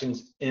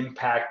infections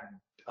impact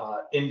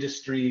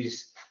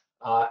industries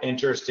and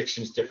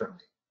jurisdictions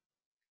differently?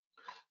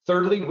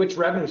 Thirdly, which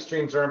revenue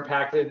streams are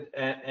impacted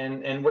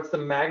and what's the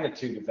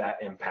magnitude of that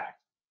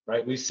impact,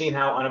 right? We've seen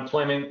how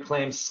unemployment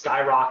claims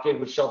skyrocket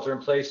with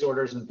shelter-in-place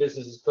orders and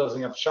businesses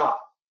closing up shop.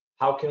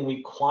 How can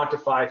we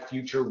quantify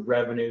future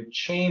revenue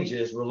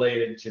changes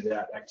related to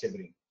that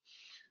activity?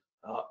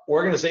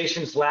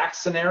 Organizations lack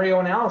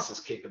scenario analysis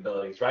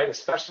capabilities, right?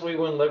 Especially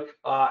when we look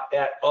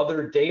at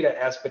other data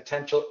as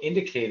potential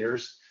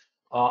indicators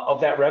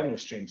of that revenue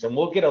streams. And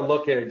we'll get a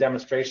look at a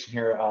demonstration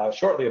here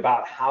shortly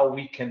about how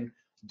we can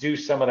do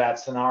some of that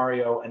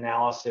scenario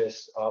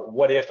analysis,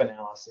 what if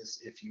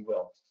analysis, if you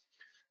will.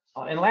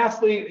 And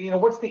lastly, you know,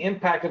 what's the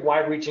impact of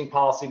wide-reaching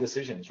policy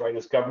decisions, right?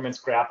 As governments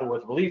grapple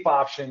with relief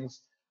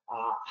options,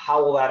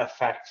 how will that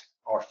affect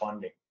our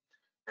funding?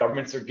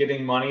 Governments are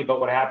getting money, but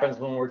what happens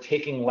when we're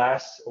taking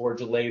less or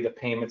delay the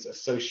payments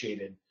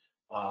associated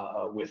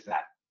with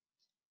that?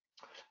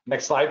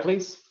 Next slide,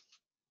 please.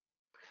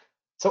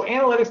 So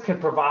analytics can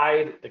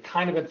provide the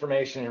kind of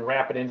information and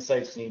rapid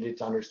insights needed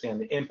to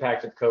understand the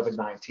impact of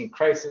COVID-19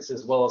 crisis,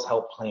 as well as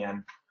help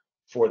plan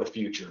for the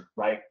future,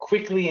 right?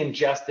 Quickly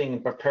ingesting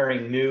and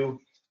preparing new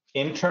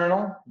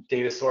internal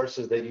data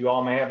sources that you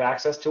all may have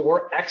access to,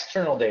 or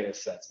external data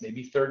sets,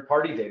 maybe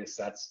third-party data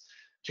sets,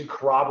 to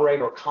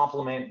corroborate or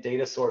complement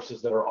data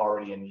sources that are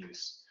already in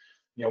use.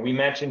 You know, we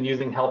mentioned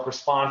using health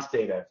response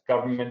data,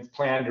 government's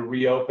plan to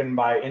reopen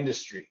by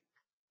industry.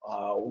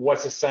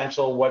 What's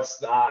essential,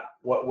 what's not,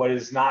 what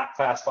is not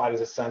classified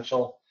as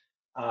essential,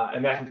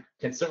 and that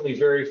can certainly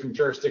vary from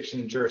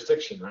jurisdiction to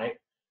jurisdiction, right?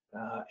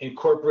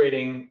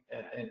 incorporating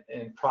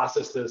and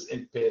process those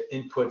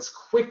inputs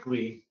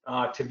quickly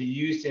to be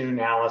used in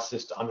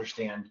analysis to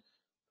understand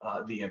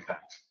the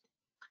impact.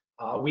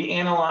 We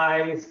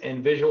analyze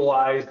and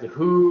visualize the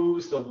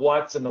who's, the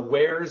what's, and the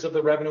where's of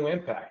the revenue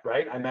impact,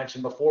 right? I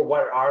mentioned before,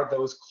 what are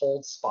those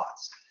cold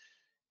spots?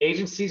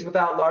 Agencies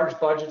without large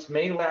budgets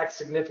may lack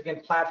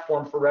significant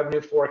platform for revenue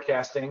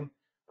forecasting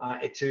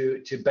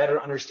to better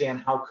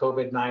understand how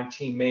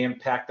COVID-19 may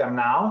impact them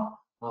now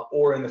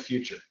or in the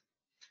future.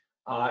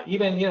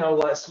 Even,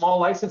 small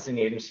licensing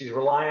agencies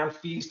rely on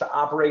fees to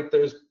operate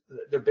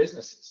their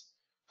businesses,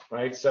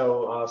 right?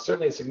 So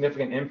certainly a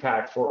significant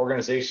impact for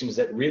organizations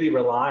that really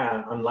rely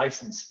on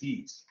license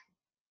fees.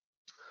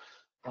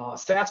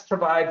 Stats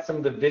provide some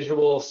of the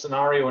visual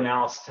scenario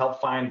analysis to help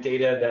find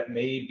data that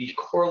may be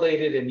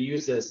correlated and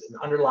used as an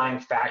underlying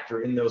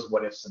factor in those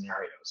what-if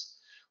scenarios.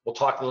 We'll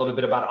talk a little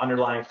bit about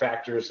underlying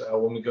factors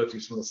when we go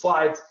through some of the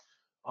slides.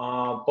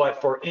 But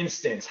for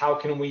instance, how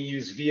can we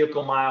use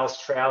vehicle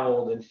miles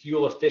traveled and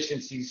fuel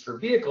efficiencies for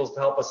vehicles to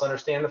help us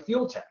understand the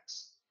fuel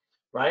tax,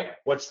 right?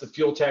 What's the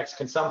fuel tax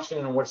consumption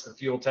and what's the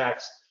fuel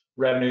tax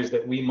revenues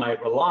that we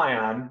might rely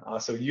on?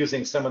 So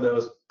using some of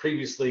those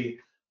previously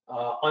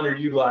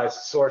underutilized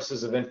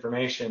sources of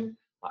information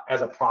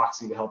as a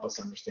proxy to help us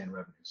understand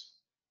revenues.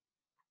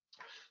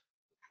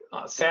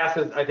 SAS,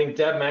 as I think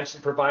Deb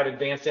mentioned, provide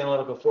advanced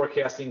analytical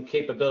forecasting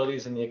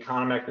capabilities in the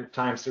econometric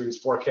time series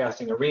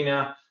forecasting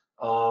arena,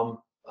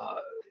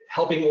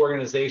 helping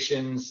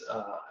organizations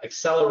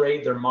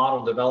accelerate their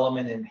model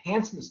development and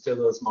enhancements to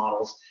those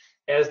models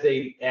as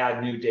they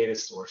add new data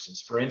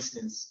sources. For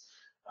instance,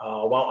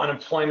 while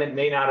unemployment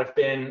may not have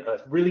been a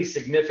really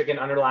significant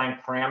underlying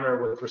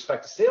parameter with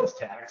respect to sales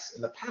tax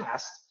in the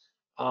past,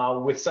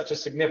 with such a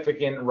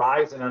significant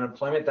rise in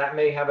unemployment, that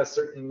may have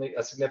certainly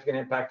a significant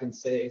impact in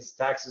sales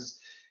taxes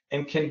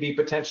and can be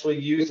potentially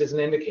used as an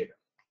indicator.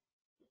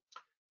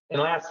 And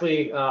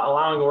lastly,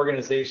 allowing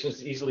organizations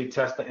to easily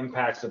test the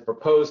impacts of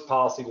proposed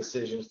policy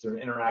decisions through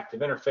an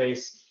interactive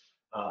interface,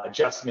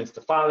 adjustments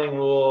to filing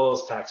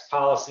rules, tax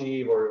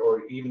policy,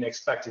 or even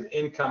expected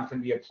income can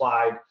be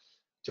applied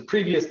to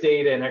previous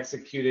data and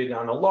executed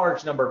on a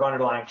large number of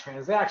underlying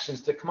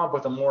transactions to come up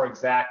with a more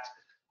exact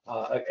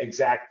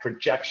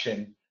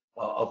projection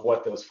of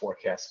what those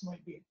forecasts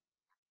might be.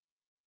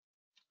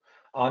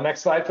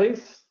 Next slide,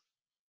 please.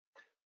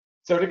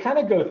 So to kind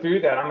of go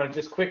through that, I'm going to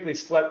just quickly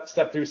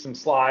step through some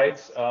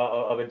slides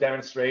of a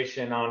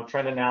demonstration on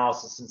trend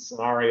analysis and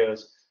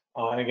scenarios.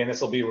 And again,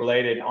 this will be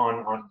related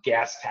on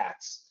gas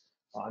tax.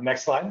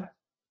 Next slide.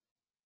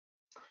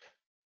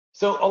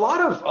 So a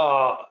lot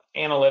of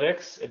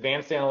analytics,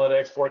 advanced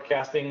analytics,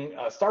 forecasting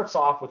starts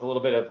off with a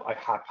little bit of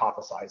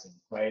hypothesizing,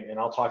 right? And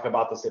I'll talk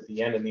about this at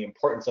the end and the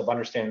importance of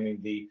understanding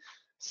the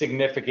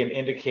significant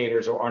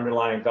indicators or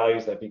underlying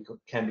values that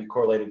can be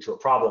correlated to a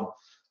problem.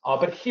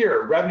 But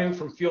here, revenue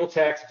from fuel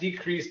tax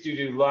decreased due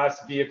to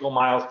less vehicle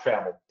miles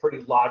traveled. Pretty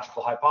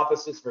logical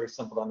hypothesis, very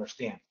simple to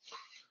understand.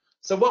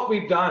 So what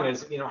we've done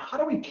is, how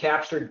do we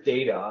capture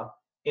data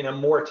in a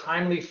more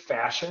timely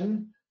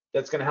fashion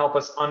that's going to help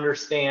us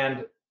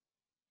understand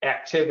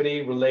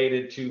activity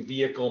related to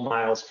vehicle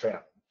miles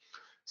traveled?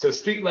 So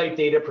streetlight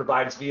data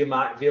provides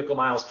vehicle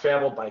miles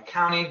traveled by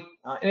county,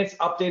 and it's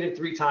updated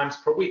 3 times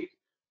per week,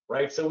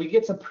 right? So we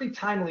get some pretty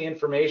timely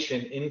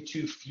information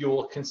into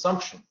fuel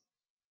consumption,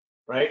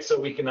 right? So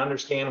we can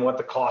understand what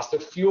the cost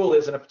of fuel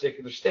is in a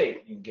particular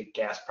state. You can get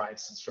gas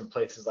prices from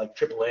places like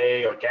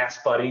AAA or Gas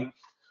Buddy,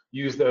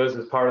 use those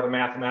as part of the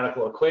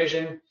mathematical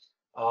equation.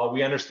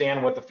 We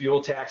understand what the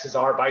fuel taxes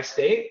are by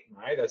state,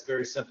 right? That's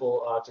very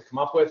simple to come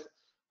up with.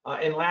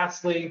 And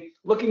lastly,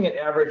 looking at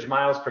average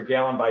miles per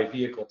gallon by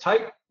vehicle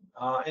type,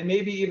 and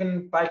maybe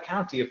even by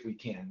county if we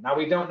can. Now,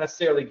 we don't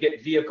necessarily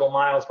get vehicle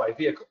miles by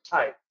vehicle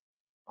type,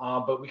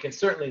 but we can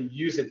certainly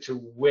use it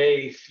to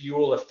weigh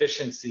fuel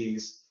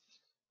efficiencies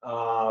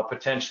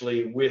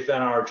potentially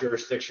within our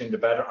jurisdiction to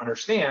better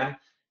understand,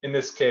 in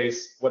this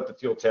case, what the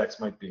fuel tax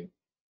might be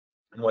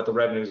and what the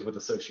revenues with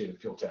associated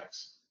fuel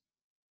tax.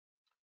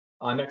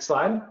 Next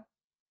slide.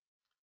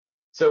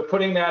 So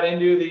putting that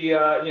into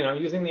the,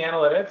 using the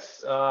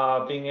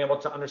analytics, being able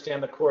to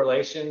understand the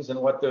correlations and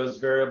what those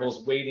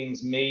variables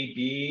weightings may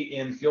be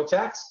in fuel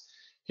tax.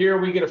 Here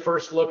we get a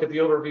first look at the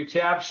overview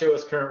tab,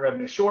 shows current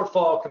revenue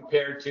shortfall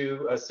compared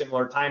to a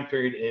similar time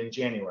period in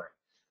January.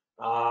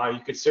 You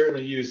could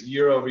certainly use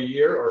year over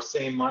year or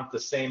same month to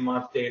same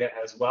month data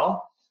as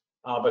well.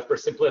 But for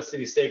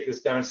simplicity's sake,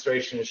 this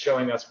demonstration is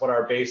showing us what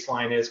our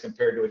baseline is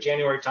compared to a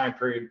January time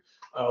period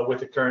with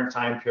the current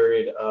time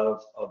period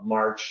of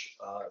March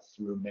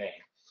through May.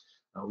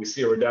 We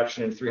see a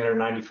reduction in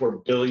 394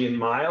 billion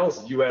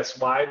miles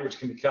US-wide, which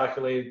can be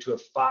calculated to a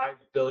 $5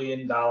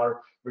 billion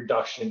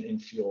reduction in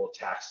fuel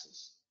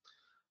taxes.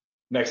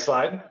 Next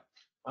slide.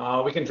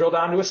 We can drill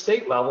down to a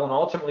state level, and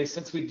ultimately,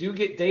 since we do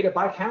get data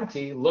by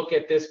county, look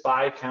at this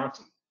by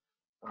county.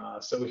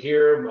 So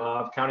here,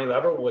 county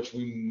level, which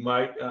we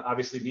might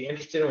obviously be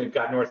interested in, we've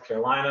got North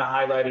Carolina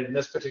highlighted in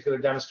this particular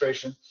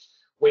demonstration.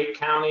 Wake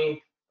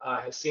County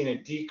has seen a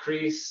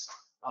decrease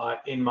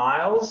In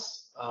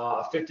miles,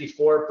 a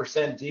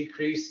 54%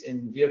 decrease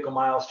in vehicle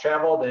miles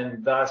traveled,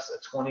 and thus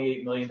a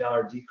 $28 million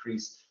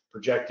decrease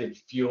projected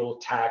fuel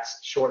tax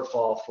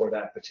shortfall for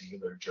that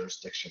particular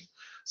jurisdiction.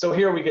 So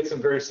here we get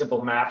some very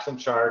simple maps and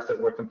charts that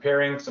we're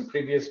comparing some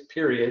previous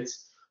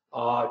periods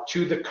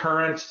to the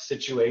current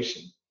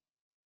situation.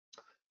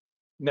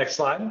 Next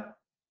slide.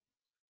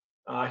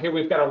 Here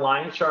we've got a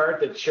line chart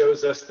that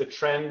shows us the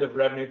trend of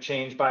revenue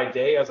change by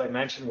day. As I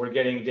mentioned, we're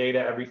getting data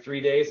every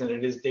 3 days, and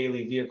it is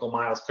daily vehicle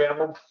miles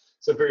traveled.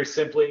 So very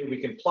simply, we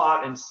can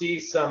plot and see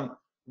some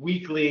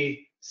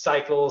weekly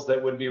cycles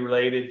that would be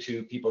related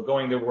to people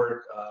going to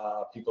work,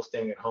 people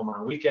staying at home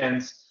on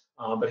weekends.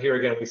 But here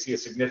again, we see a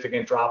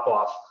significant drop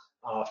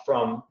off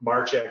from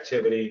March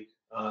activity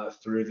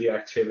through the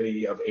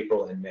activity of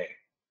April and May.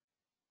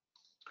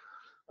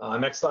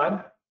 Next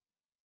slide.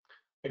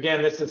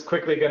 Again, this is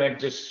quickly going to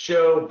just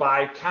show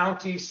by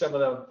county some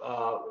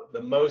of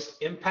the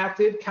most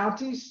impacted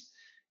counties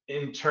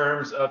in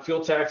terms of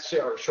fuel tax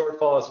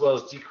shortfall, as well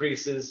as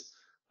decreases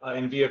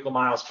in vehicle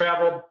miles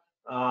traveled.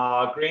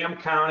 Graham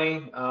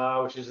County,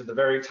 which is at the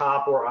very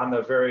top or on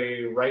the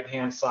very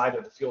right-hand side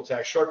of the fuel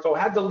tax shortfall,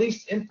 had the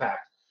least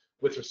impact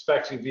with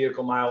respect to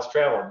vehicle miles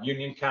traveled.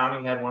 Union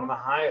County had one of the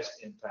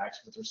highest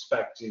impacts with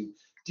respect to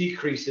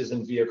decreases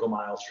in vehicle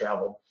miles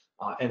traveled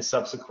and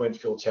subsequent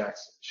fuel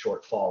tax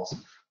shortfalls.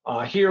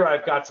 Here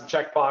I've got some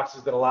check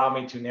boxes that allow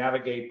me to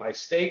navigate by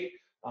state,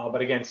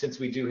 but again, since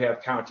we do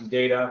have county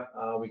data,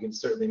 we can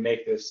certainly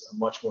make this a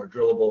much more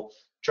drillable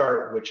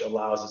chart, which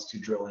allows us to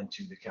drill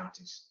into the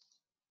counties.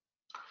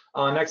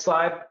 Next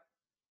slide.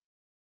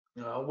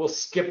 We'll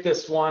skip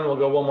this one. We'll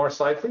go one more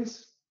slide,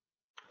 please.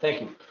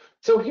 Thank you.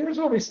 So here's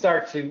where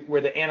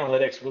where the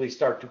analytics really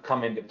start to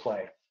come into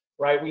play,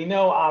 right? We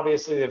know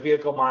obviously the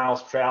vehicle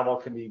miles travel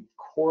can be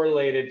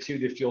correlated to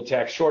the fuel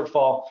tax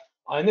shortfall.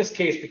 In this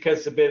case, because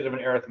it's a bit of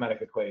an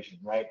arithmetic equation,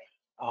 right?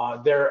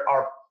 There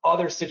are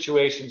other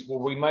situations where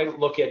we might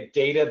look at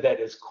data that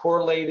is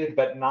correlated,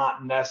 but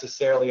not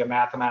necessarily a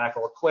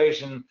mathematical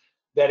equation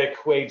that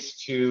equates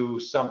to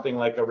something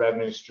like a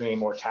revenue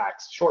stream or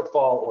tax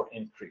shortfall or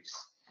increase.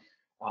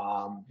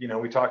 You know,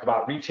 we talk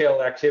about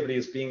retail activity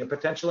as being a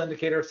potential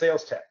indicator of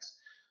sales tax.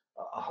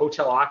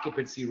 Hotel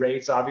occupancy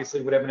rates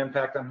obviously would have an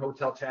impact on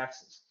hotel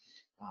taxes,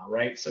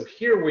 right? So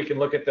here we can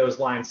look at those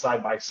lines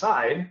side by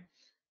side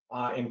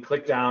and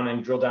click down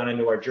and drill down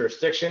into our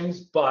jurisdictions.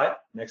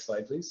 But next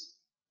slide, please.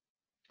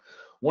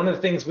 One of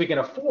the things we can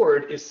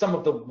afford is some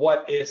of the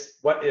what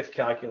if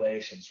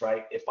calculations,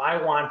 right? If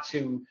I want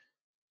to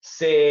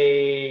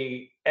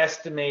say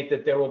estimate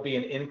that there will be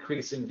an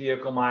increase in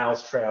vehicle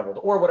miles traveled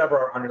or whatever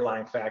our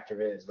underlying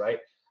factor is, right?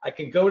 I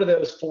can go to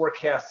those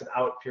forecasted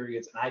out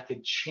periods and I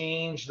could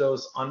change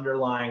those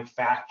underlying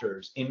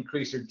factors,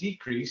 increase or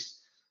decrease,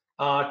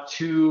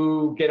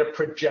 to get a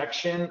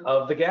projection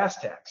of the gas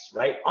tax,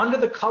 right? Under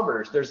the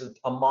covers, there's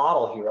a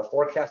model here, a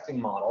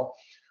forecasting model,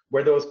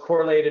 where those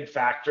correlated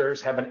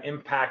factors have an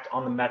impact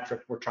on the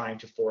metric we're trying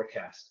to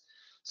forecast.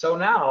 So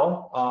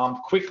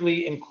now,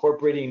 quickly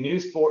incorporating new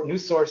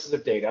sources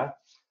of data,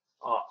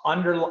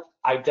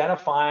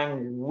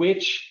 identifying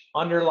which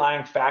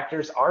underlying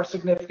factors are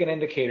significant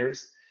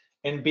indicators,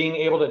 and being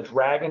able to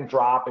drag and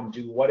drop and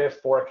do what if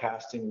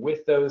forecasting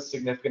with those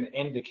significant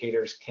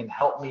indicators can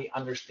help me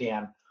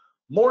understand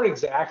more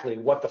exactly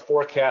what the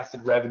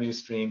forecasted revenue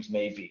streams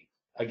may be.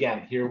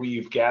 Again, here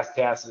we've used gas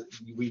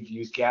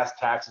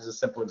tax as a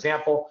simple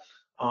example,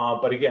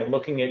 but again,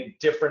 looking at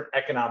different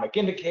economic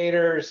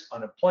indicators,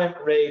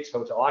 unemployment rates,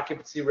 hotel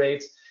occupancy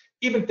rates,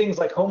 even things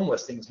like home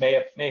listings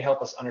may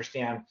help us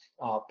understand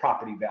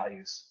property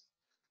values.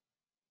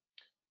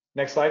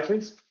 Next slide,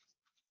 please.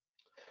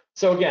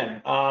 So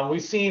again,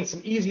 we've seen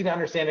some easy to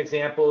understand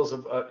examples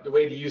of the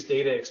way to use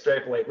data to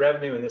extrapolate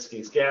revenue, in this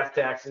case, gas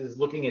taxes,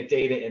 looking at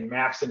data in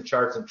maps and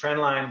charts and trend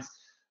lines.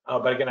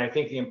 But again, I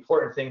think the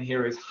important thing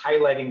here is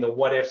highlighting the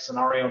what if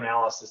scenario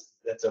analysis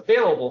that's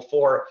available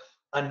for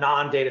a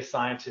non-data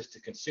scientist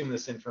to consume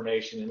this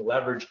information and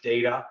leverage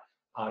data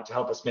to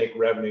help us make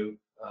revenue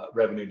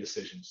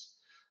decisions.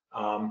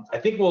 I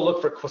think we'll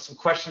look for some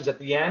questions at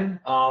the end,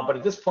 but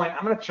at this point,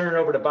 I'm going to turn it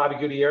over to Bobby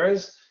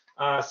Gutierrez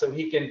so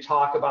he can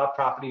talk about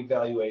property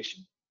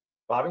valuation.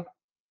 Bobby?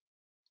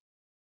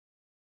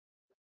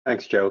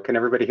 Thanks, Joe. Can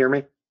everybody hear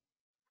me?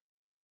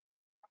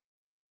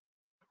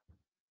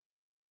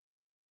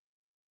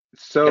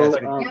 So, Yes, I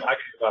can hear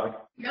Bobby.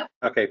 Yep.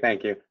 okay,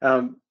 thank you.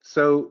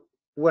 So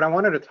what I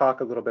wanted to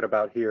talk a little bit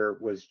about here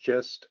was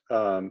just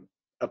a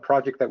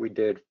project that we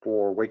did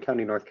for Wake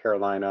County, North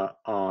Carolina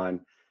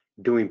on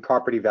doing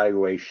property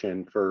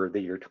valuation for the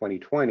year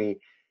 2020.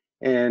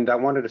 And I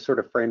wanted to sort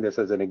of frame this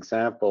as an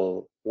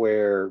example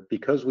where,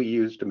 because we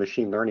used a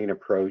machine learning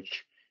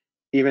approach,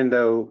 even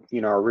though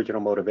our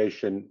original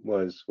motivation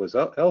was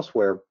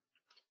elsewhere,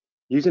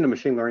 using a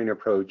machine learning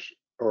approach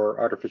or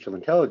artificial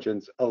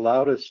intelligence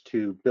allowed us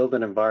to build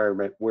an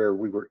environment where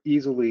we were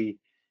easily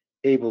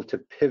able to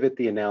pivot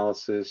the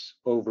analysis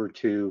over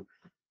to,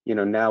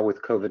 now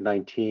with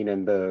COVID-19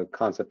 and the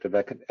concept of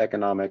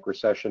economic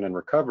recession and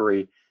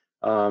recovery,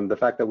 the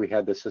fact that we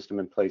had this system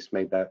in place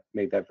made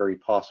that very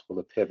possible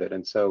to pivot.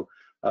 And so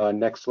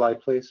next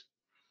slide, please.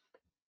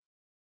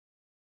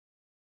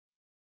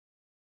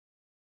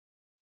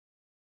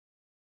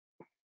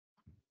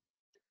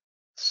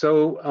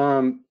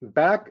 So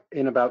back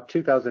in about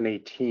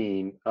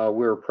 2018, we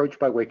were approached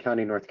by Wake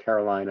County, North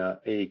Carolina,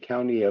 a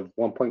county of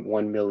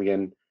 1.1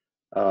 million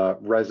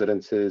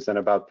residences and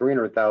about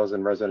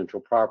 300,000 residential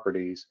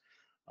properties.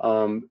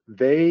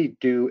 They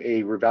do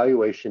a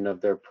revaluation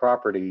of their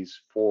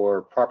properties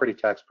for property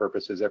tax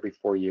purposes every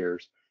 4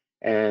 years.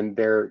 And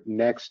their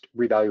next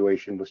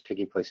revaluation was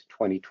taking place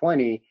in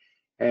 2020.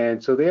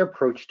 And so they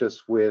approached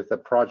us with a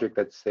project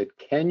that said,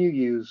 can you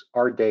use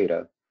our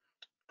data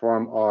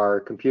from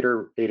our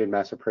computer-aided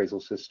mass appraisal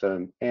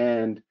system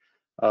and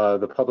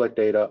the public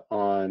data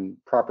on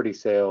property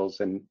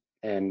sales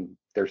and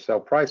their sale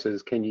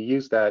prices, can you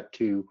use that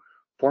to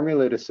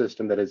formulate a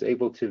system that is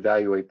able to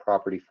evaluate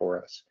property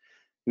for us?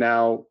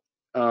 Now,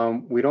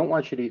 we don't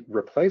want you to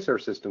replace our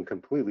system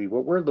completely.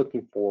 What we're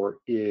looking for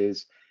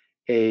is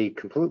a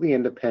completely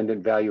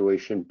independent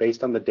valuation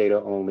based on the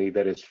data only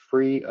that is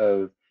free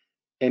of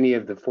any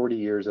of the 40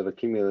 years of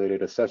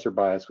accumulated assessor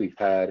bias we've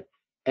had,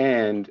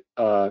 and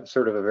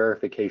sort of a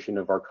verification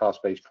of our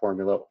cost-based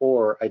formula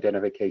or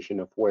identification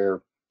of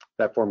where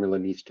that formula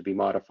needs to be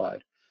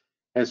modified.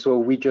 And so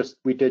we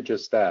did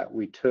just that.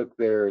 We took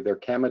their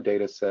CAMA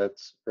data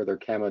sets or their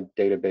CAMA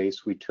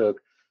database, we took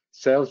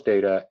sales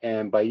data,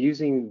 and by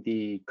using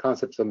the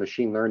concepts of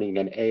machine learning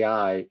and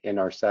AI in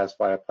our SaaS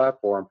Via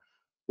platform,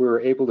 we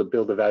were able to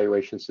build a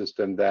valuation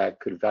system that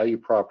could value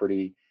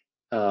property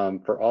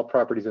for all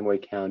properties in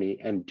Wake County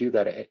and do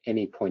that at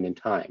any point in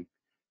time.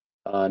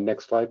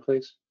 Next slide,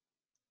 please.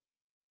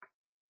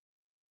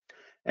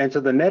 And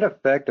so the net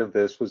effect of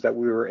this was that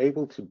we were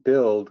able to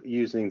build,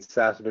 using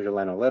SaaS Visual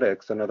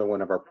Analytics, another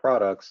one of our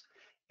products,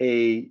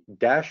 a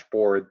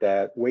dashboard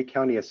that Wake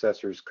County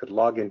assessors could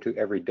log into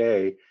every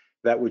day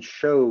that would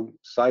show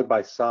side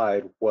by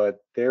side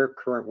what their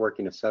current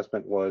working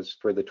assessment was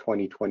for the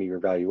 2020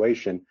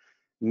 evaluation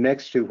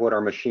next to what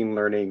our machine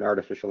learning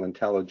artificial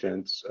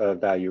intelligence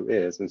value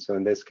is. And so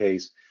in this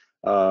case,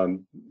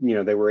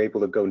 they were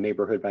able to go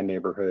neighborhood by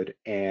neighborhood,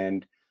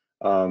 and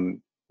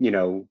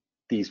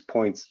these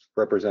points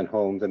represent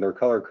homes and they're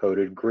color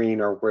coded. Green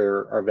are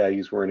where our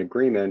values were in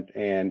agreement,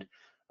 and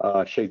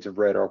shades of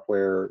red are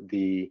where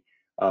the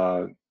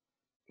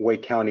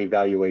Wake County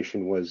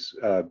valuation was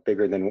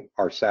bigger than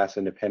our SaaS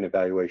independent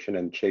valuation,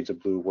 and shades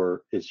of blue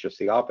is just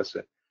the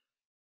opposite.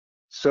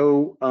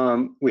 So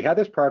we had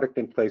this product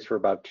in place for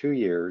about 2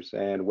 years,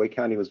 and Wake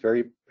County was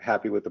very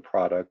happy with the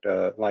product.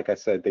 Like I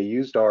said, they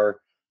used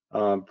our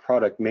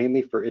product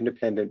mainly for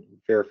independent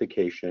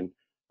verification,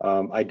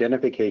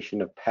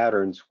 identification of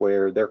patterns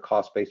where their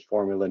cost-based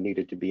formula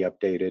needed to be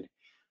updated,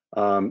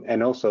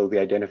 and also the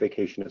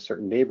identification of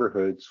certain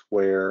neighborhoods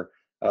where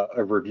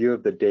a review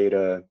of the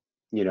data,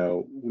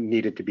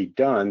 needed to be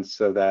done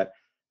so that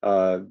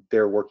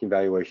their working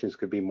valuations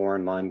could be more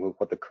in line with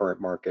what the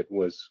current market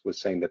was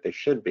saying that they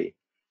should be.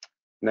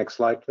 Next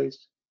slide,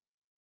 please.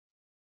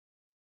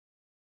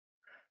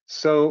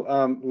 So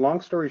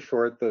long story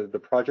short, the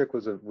project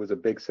was a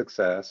big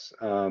success.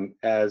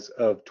 As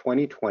of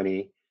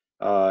 2020,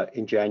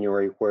 in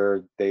January,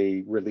 where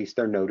they released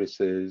their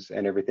notices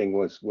and everything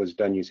was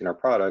done using our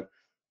product,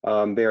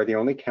 they are the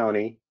only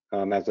county,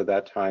 as of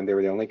that time, they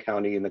were the only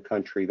county in the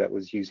country that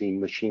was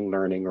using machine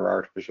learning or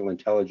artificial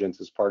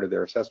intelligence as part of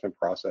their assessment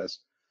process.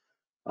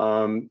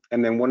 And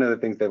then one of the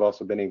things they've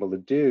also been able to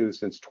do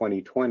since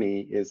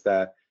 2020 is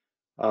that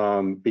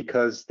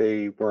because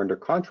they were under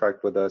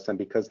contract with us and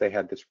because they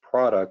had this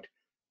product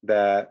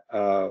that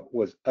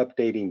was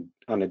updating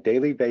on a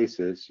daily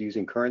basis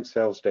using current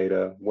sales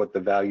data what the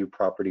value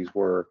properties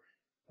were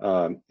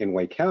in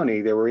Wake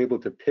County, they were able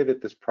to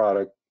pivot this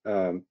product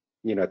at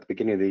the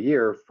beginning of the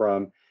year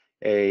from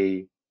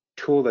a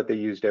tool that they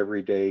used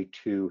every day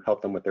to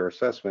help them with their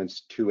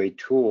assessments to a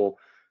tool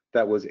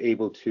that was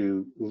able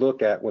to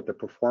look at what the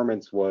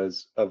performance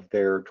was of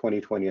their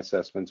 2020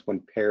 assessments when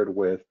paired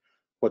with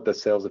what the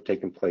sales have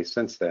taken place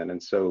since then.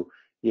 And so,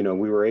 we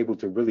were able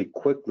to really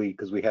quickly,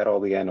 because we had all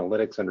the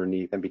analytics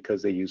underneath and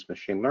because they used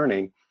machine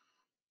learning,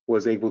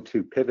 was able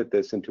to pivot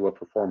this into a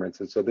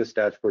performance. And so this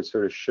dashboard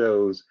sort of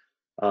shows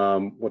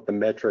what the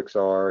metrics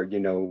are,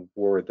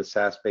 for the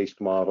SaaS-based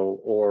model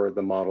or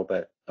the model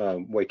that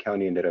Wake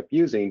County ended up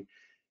using.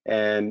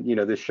 And,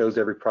 this shows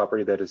every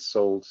property that is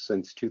sold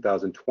since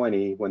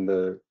 2020 when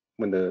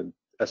the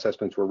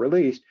assessments were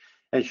released,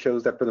 and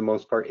shows that for the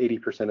most part,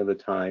 80% of the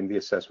time, the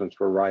assessments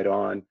were right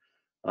on.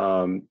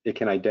 It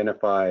can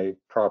identify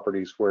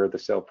properties where the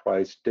sale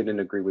price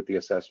didn't agree with the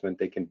assessment.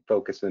 They can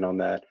focus in on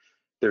that.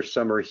 Their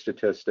summary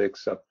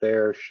statistics up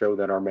there show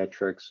that our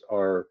metrics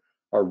are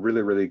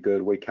really, really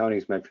good. Wake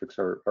County's metrics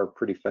are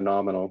pretty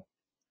phenomenal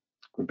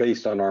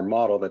based on our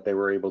model that they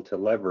were able to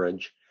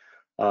leverage.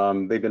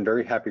 They've been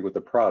very happy with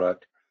the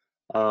product.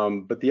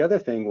 But the other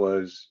thing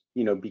was,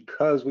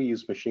 because we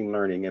use machine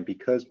learning and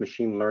because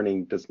machine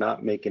learning does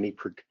not make any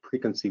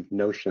preconceived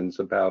notions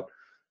about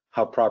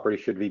how property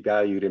should be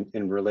valued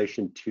in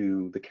relation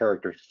to the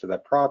characteristics of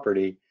that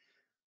property.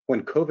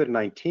 When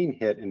COVID-19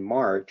 hit in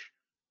March,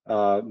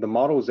 the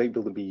model was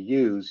able to be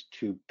used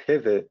to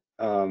pivot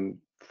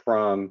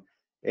from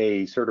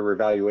a sort of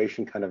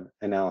revaluation kind of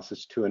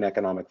analysis to an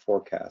economic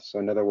forecast. So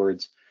in other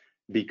words,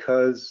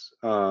 because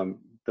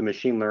the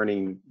machine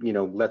learning,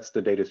 lets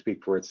the data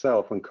speak for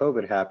itself, when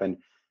COVID happened,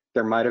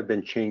 there might have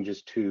been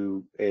changes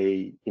to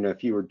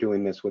if you were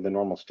doing this with a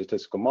normal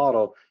statistical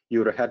model, you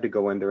would have had to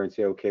go in there and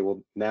say, okay,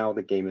 well, now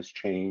the game has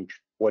changed.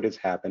 What has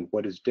happened?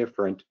 What is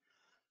different?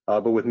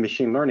 But with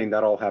machine learning,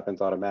 that all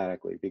happens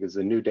automatically because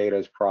the new data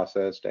is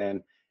processed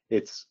and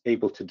it's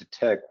able to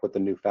detect what the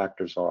new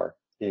factors are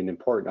and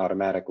important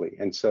automatically.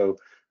 And so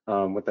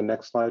with the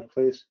next slide,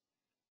 please.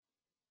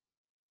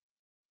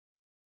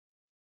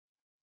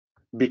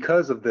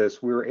 Because of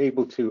this, we were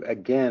able to,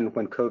 again,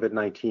 when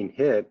COVID-19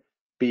 hit,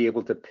 be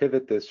able to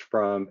pivot this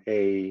from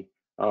a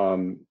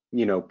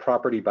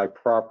property by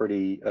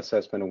property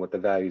assessment of what the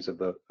values of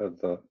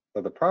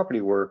the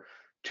property were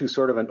to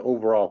sort of an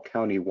overall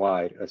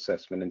county-wide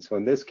assessment. And so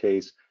in this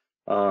case,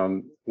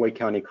 Wake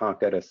County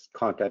contacted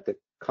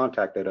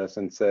us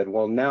and said,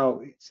 well,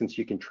 now since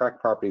you can track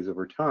properties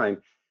over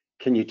time,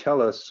 can you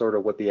tell us sort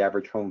of what the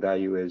average home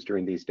value is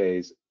during these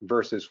days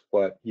versus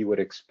what you would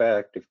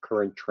expect if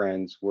current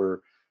trends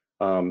were,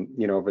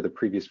 over the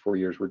previous 4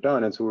 years were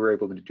done? And so we were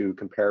able to do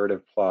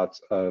comparative plots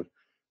of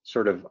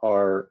sort of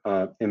our,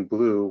 in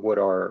blue, what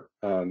our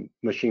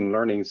machine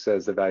learning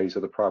says the values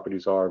of the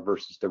properties are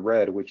versus the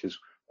red, which is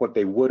what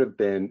they would have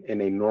been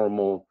in a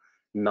normal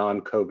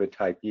non-COVID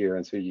type year.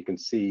 And so you can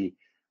see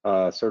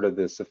sort of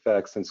this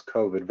effect since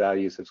COVID,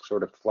 values have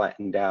sort of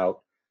flattened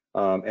out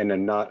and have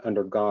not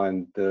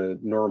undergone the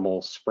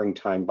normal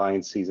springtime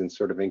buying season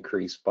sort of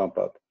increase bump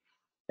up.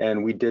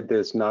 And we did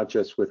this not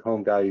just with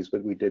home values,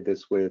 but we did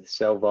this with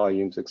sale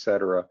volumes, et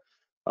cetera.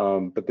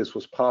 But this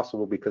was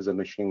possible because of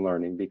machine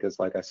learning, because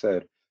like I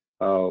said,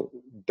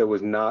 there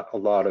was not a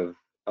lot of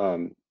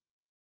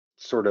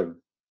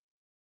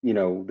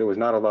there was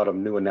not a lot of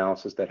new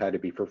analysis that had to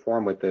be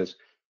performed with this.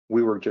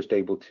 We were just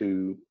able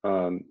to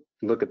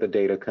look at the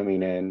data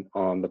coming in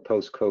on the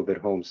post-COVID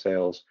home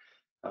sales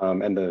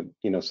and the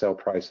sale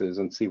prices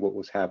and see what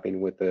was happening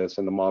with this.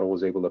 And the model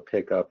was able to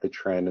pick up the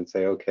trend and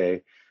say,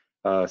 okay,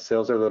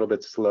 sales are a little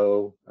bit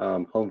slow,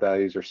 home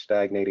values are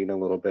stagnating a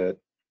little bit.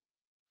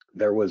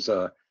 There was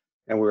and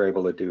we were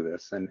able to do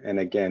this. And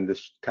again,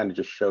 this kind of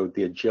just showed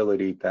the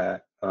agility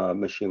that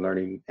machine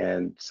learning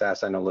and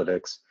SaaS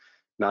analytics,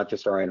 not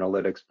just our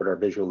analytics, but our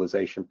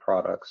visualization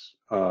products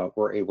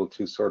were able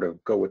to sort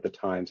of go with the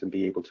times and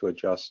be able to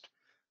adjust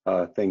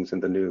things in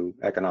the new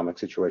economic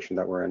situation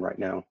that we're in right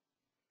now.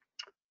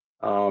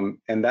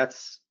 And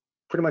that's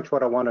pretty much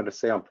what I wanted to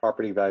say on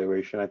property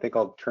valuation. I think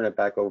I'll turn it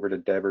back over to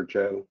Deb or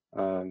Joe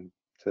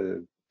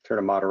to sort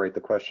of moderate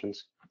the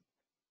questions.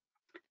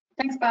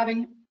 Thanks,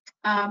 Bobby.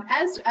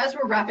 As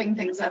we're wrapping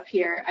things up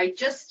here,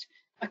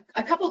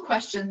 a couple of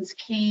questions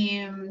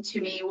came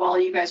to me while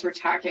you guys were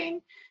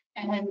talking,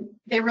 and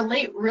they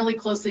relate really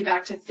closely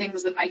back to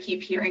things that I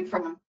keep hearing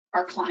from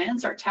our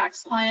clients, our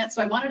tax clients.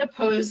 So I wanted to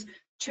pose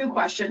two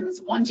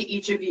questions, one to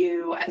each of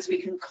you as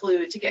we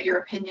conclude, to get your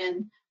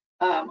opinion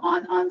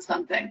on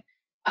something.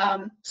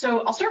 So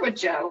I'll start with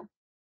Joe.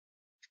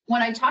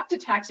 When I talk to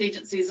tax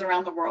agencies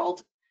around the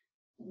world,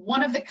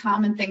 one of the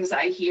common things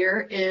I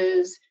hear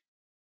is,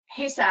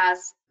 hey,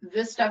 SAS,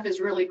 this stuff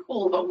is really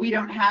cool, but we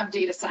don't have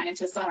data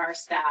scientists on our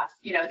staff.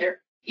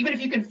 They're, even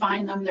if you can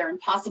find them, they're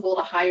impossible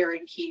to hire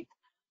and keep.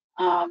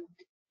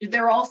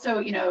 They're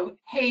also,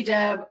 hey,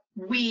 Deb,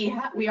 we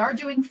are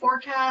doing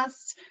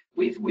forecasts.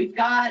 We've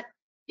got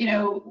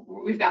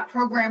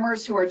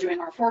programmers who are doing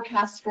our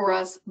forecasts for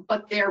us,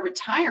 but they're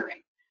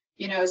retiring.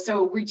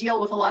 So we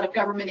deal with a lot of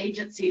government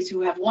agencies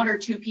who have one or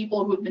two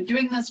people who've been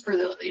doing this for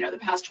the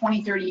past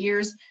 20, 30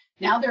 years.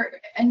 Now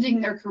they're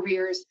ending their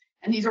careers,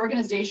 and these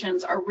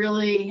organizations are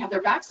really have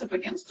their backs up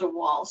against a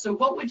wall. So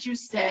what would you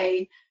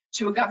say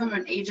to a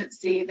government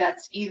agency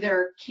that's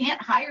either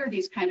can't hire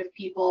these kind of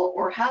people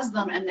or has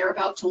them and they're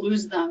about to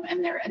lose them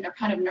and they're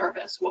kind of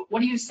nervous? What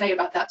do you say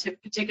about that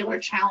particular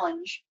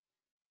challenge,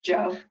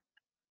 Joe?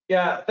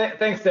 Yeah,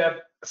 thanks,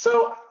 Deb.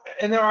 So,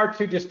 and there are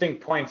two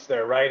distinct points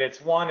there, right? It's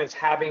one is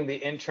having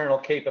the internal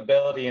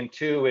capability, and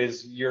two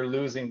is you're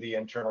losing the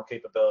internal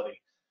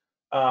capability.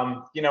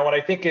 What I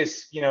think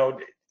is,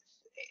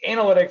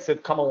 analytics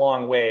have come a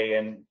long way,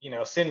 and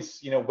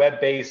since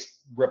web-based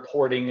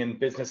reporting and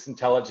business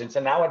intelligence,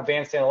 and now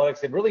advanced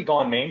analytics, have really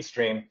gone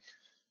mainstream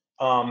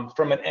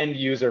from an end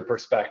user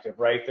perspective,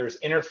 right? There's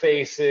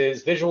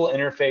interfaces, visual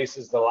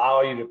interfaces that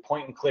allow you to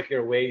point and click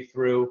your way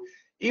through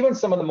even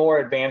some of the more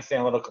advanced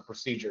analytical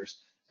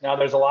procedures. Now,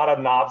 there's a lot of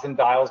knobs and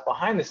dials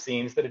behind the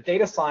scenes that a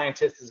data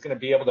scientist is going to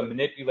be able to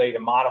manipulate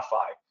and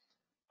modify.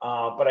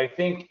 But I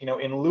think,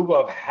 in lieu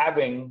of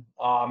having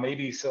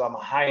maybe some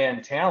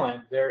high-end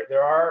talent, there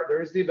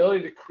is the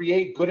ability to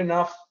create good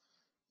enough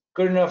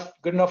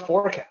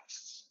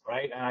forecasts,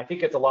 right? And I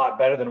think it's a lot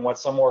better than what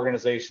some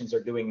organizations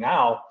are doing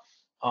now.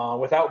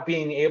 without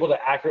being able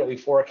to accurately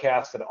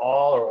forecast at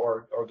all,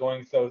 or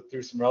going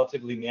through some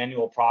relatively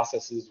manual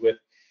processes with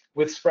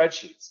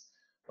spreadsheets,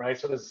 right?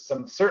 So there's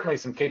certainly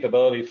some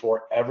capability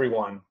for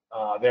everyone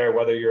there,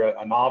 whether you're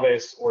a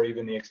novice or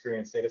even the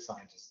experienced data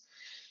scientist.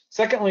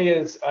 Secondly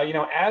is,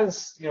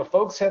 as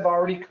folks have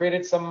already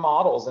created some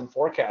models in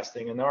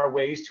forecasting, and there are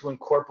ways to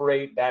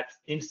incorporate that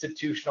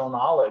institutional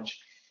knowledge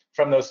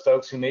from those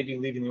folks who may be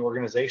leaving the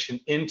organization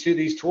into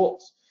these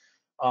tools.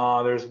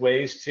 There's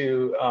ways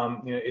to,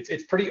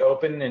 it's pretty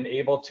open and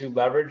able to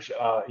leverage,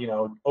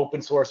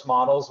 open source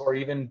models or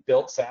even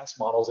built SaaS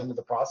models into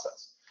the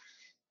process.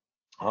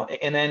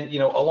 And then,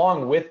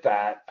 along with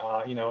that,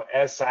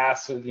 as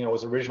SaaS,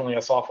 was originally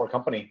a software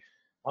company,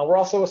 we're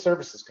also a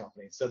services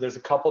company. So there's a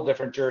couple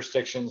different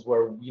jurisdictions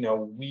where,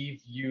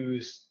 we've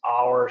used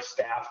our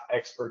staff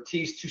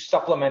expertise to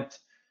supplement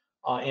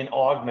and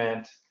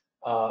augment,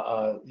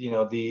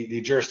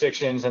 the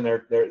jurisdictions and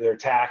their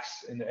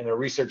tax and their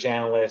research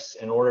analysts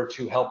in order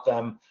to help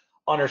them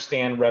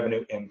understand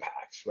revenue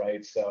impacts,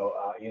 right? So,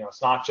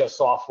 it's not just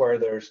software.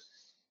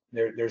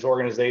 There's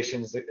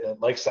organizations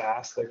like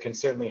SaaS that can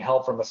certainly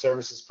help from a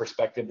services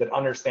perspective, that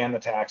understand the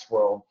tax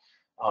world,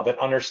 that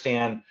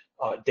understand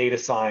data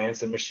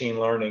science and machine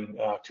learning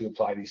to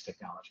apply these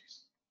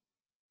technologies.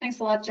 Thanks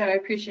a lot, Joe. I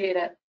appreciate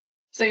it.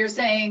 So you're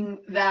saying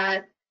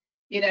that,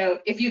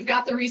 if you've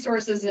got the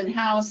resources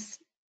in-house,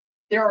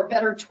 there are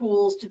better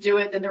tools to do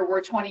it than there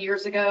were 20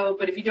 years ago.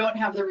 But if you don't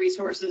have the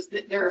resources,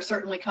 there are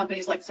certainly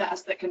companies like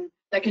SaaS that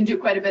can do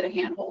quite a bit of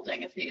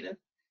hand-holding if needed.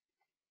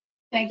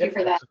 Thank you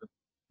for that.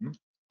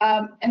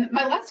 And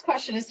my last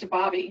question is to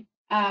Bobby.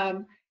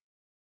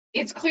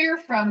 It's clear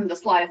from the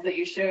slides that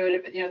you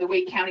showed, the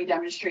Wake County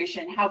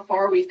demonstration, how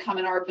far we've come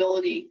in our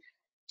ability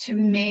to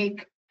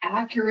make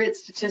accurate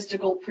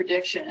statistical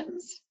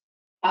predictions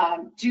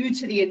due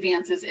to the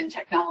advances in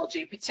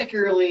technology.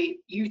 Particularly,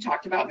 you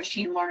talked about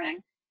machine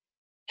learning.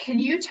 Can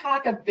you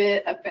talk a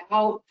bit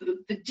about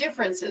the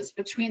differences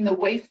between the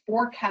way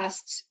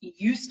forecasts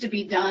used to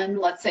be done,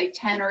 let's say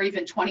 10 or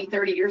even 20,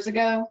 30 years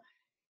ago,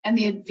 and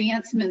the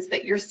advancements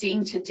that you're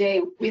seeing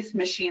today with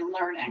machine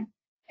learning?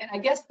 And I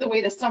guess the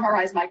way to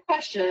summarize my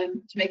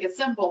question, to make it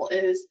simple,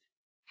 is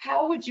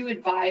how would you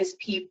advise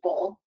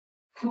people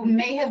who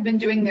may have been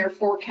doing their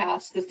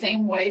forecasts the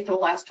same way for the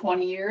last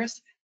 20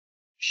 years?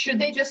 Should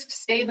they just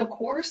stay the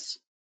course,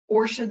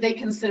 or should they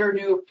consider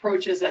new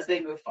approaches as they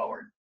move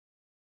forward?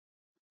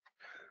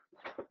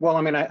 Well,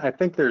 I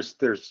think there's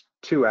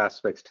two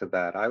aspects to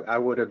that. I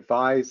would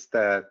advise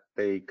that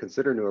they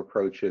consider new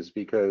approaches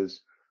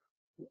because,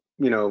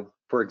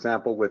 for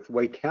example, with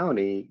Wake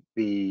County,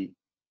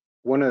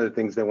 one of the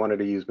things they wanted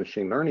to use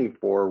machine learning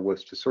for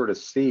was to sort of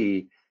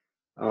see,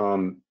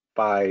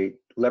 by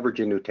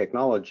leveraging new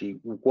technology,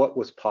 what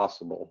was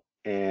possible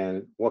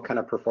and what kind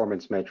of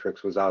performance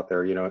metrics was out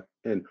there,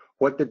 and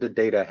what did the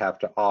data have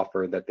to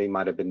offer that they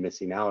might have been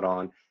missing out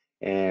on,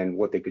 and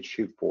what they could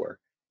shoot for.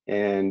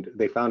 And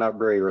they found out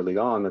very early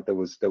on that there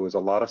was a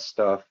lot of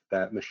stuff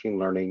that machine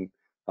learning,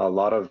 a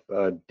lot of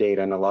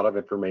data and a lot of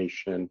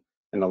information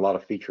and a lot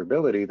of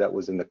featureability that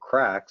was in the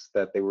cracks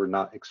that they were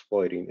not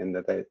exploiting, and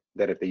that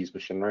if they use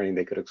machine learning,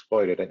 they could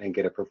exploit it and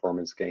get a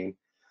performance gain.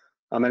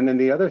 And then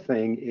the other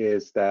thing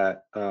is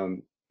that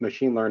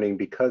machine learning,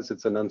 because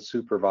it's an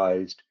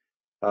unsupervised,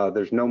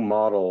 there's no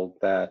model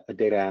that a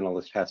data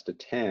analyst has to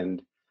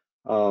tend.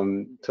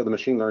 So the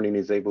machine learning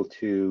is able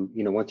to,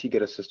 once you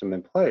get a system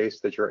in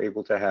place, that you're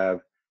able to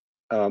have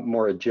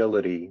more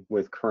agility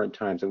with current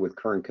times and with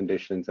current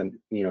conditions. And,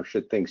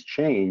 should things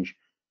change,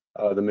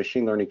 the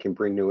machine learning can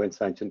bring new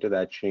insights into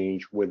that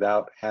change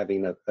without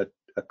having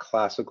a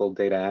classical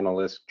data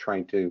analyst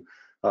trying to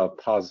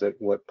posit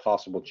what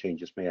possible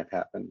changes may have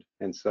happened.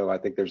 And so I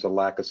think there's a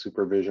lack of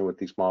supervision with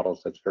these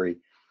models that's very,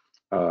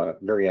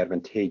 very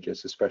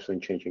advantageous, especially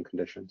in changing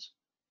conditions.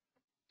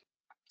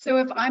 So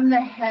if I'm the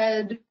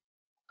head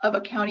of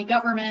a county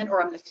government,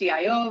 or I'm the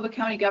CIO of a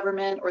county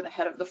government, or the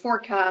head of the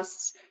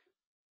forecasts,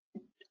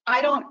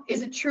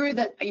 is it true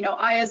that,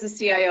 I as a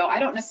CIO, I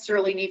don't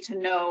necessarily need to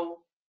know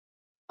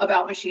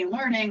about machine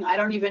learning. I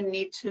don't even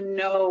need to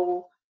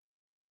know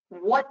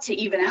what to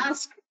even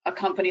ask a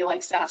company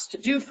like SaaS to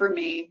do for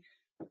me,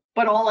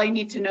 but all I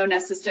need to know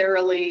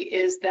necessarily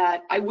is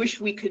that I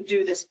wish we could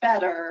do this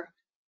better,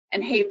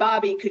 and hey,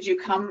 Bobby, could you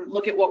come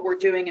look at what we're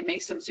doing and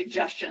make some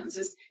suggestions?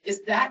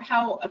 Is that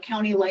how a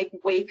county like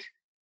Wake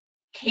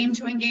came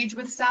to engage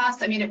with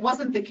SaaS? It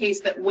wasn't the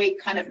case that Wake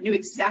kind of knew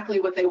exactly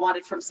what they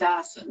wanted from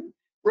SaaS and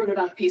wrote it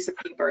on a piece of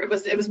paper. It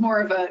was more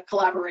of a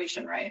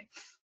collaboration, right?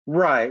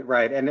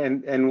 Right.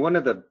 And one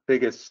of the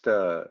biggest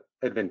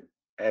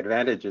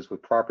advantages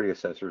with property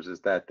assessors is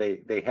that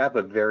they have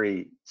a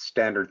very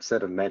standard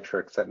set of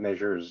metrics that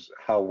measures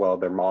how well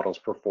their models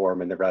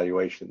perform and their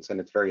valuations, and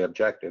it's very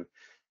objective.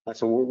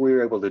 So what we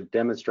were able to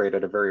demonstrate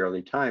at a very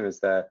early time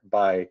is that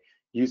by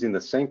using the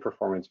same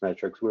performance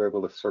metrics, we were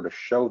able to sort of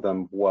show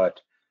them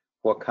what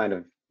kind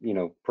of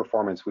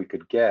performance we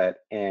could get.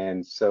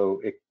 And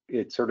so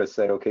it sort of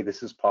said, okay,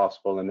 this is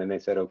possible. And then they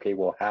said, okay,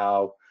 well,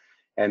 how?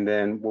 And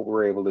then what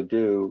we're able to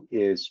do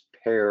is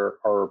pair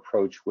our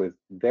approach with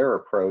their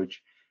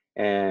approach,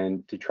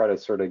 and to try to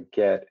sort of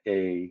get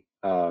a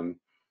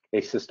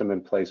system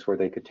in place where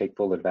they could take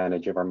full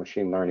advantage of our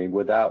machine learning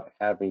without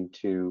having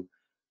to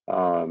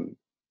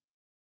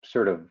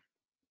sort of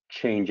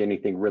change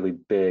anything really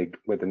big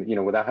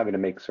within, without having to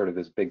make sort of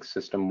this big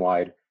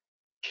system-wide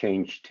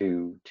change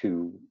to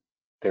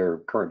their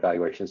current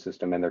valuation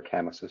system and their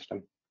CAMA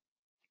system.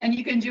 And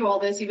you can do all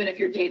this even if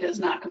your data is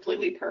not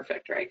completely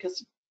perfect, right?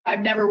 Because I've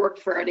never worked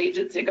for an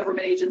agency, a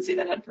government agency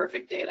that had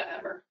perfect data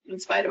ever, in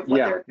spite of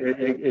what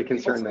it can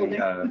certainly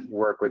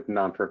work with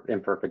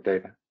imperfect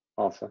data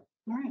also.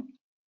 All right.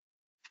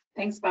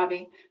 Thanks,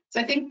 Bobby.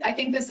 So I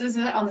think this is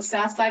it on the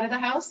SAS side of the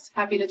house.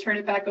 Happy to turn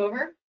it back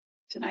over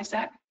to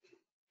NISAC.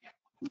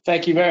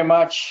 Thank you very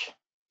much,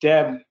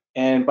 Deb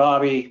and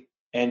Bobby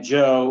and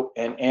Joe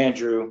and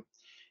Andrew.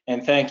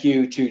 And thank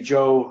you to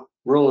Joe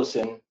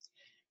Rulison.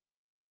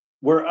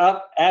 We're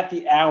up at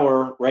the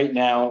hour right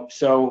now,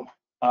 so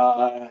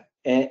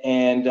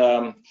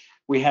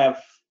we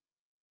have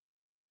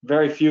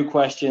very few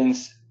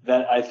questions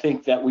that I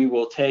think that we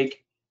will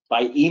take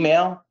by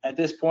email at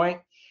this point.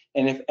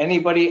 And if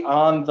anybody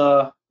on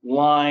the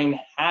line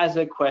has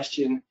a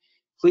question,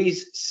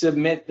 please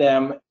submit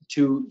them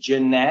to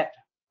Jeanette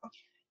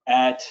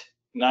at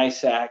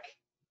NISAC.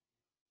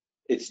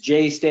 It's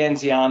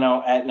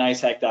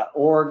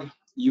jstanziano@nisac.org.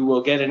 You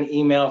will get an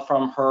email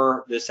from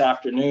her this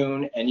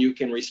afternoon, and you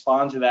can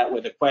respond to that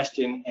with a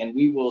question, and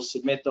we will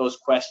submit those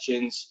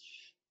questions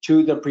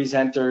to the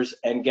presenters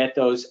and get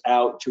those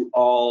out to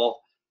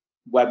all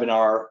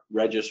webinar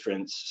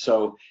registrants.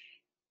 So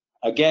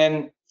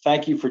again,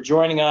 thank you for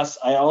joining us.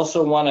 I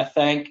also want to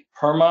thank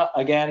PERMA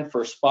again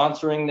for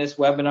sponsoring this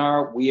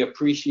webinar. We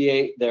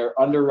appreciate their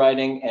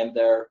underwriting and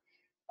their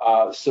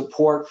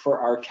support for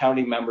our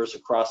county members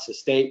across the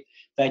state.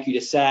 Thank you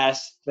to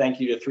SAS. Thank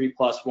you to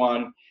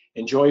 3+1.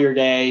 Enjoy your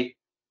day.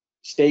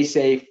 Stay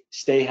safe.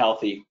 Stay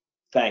healthy.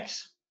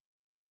 Thanks.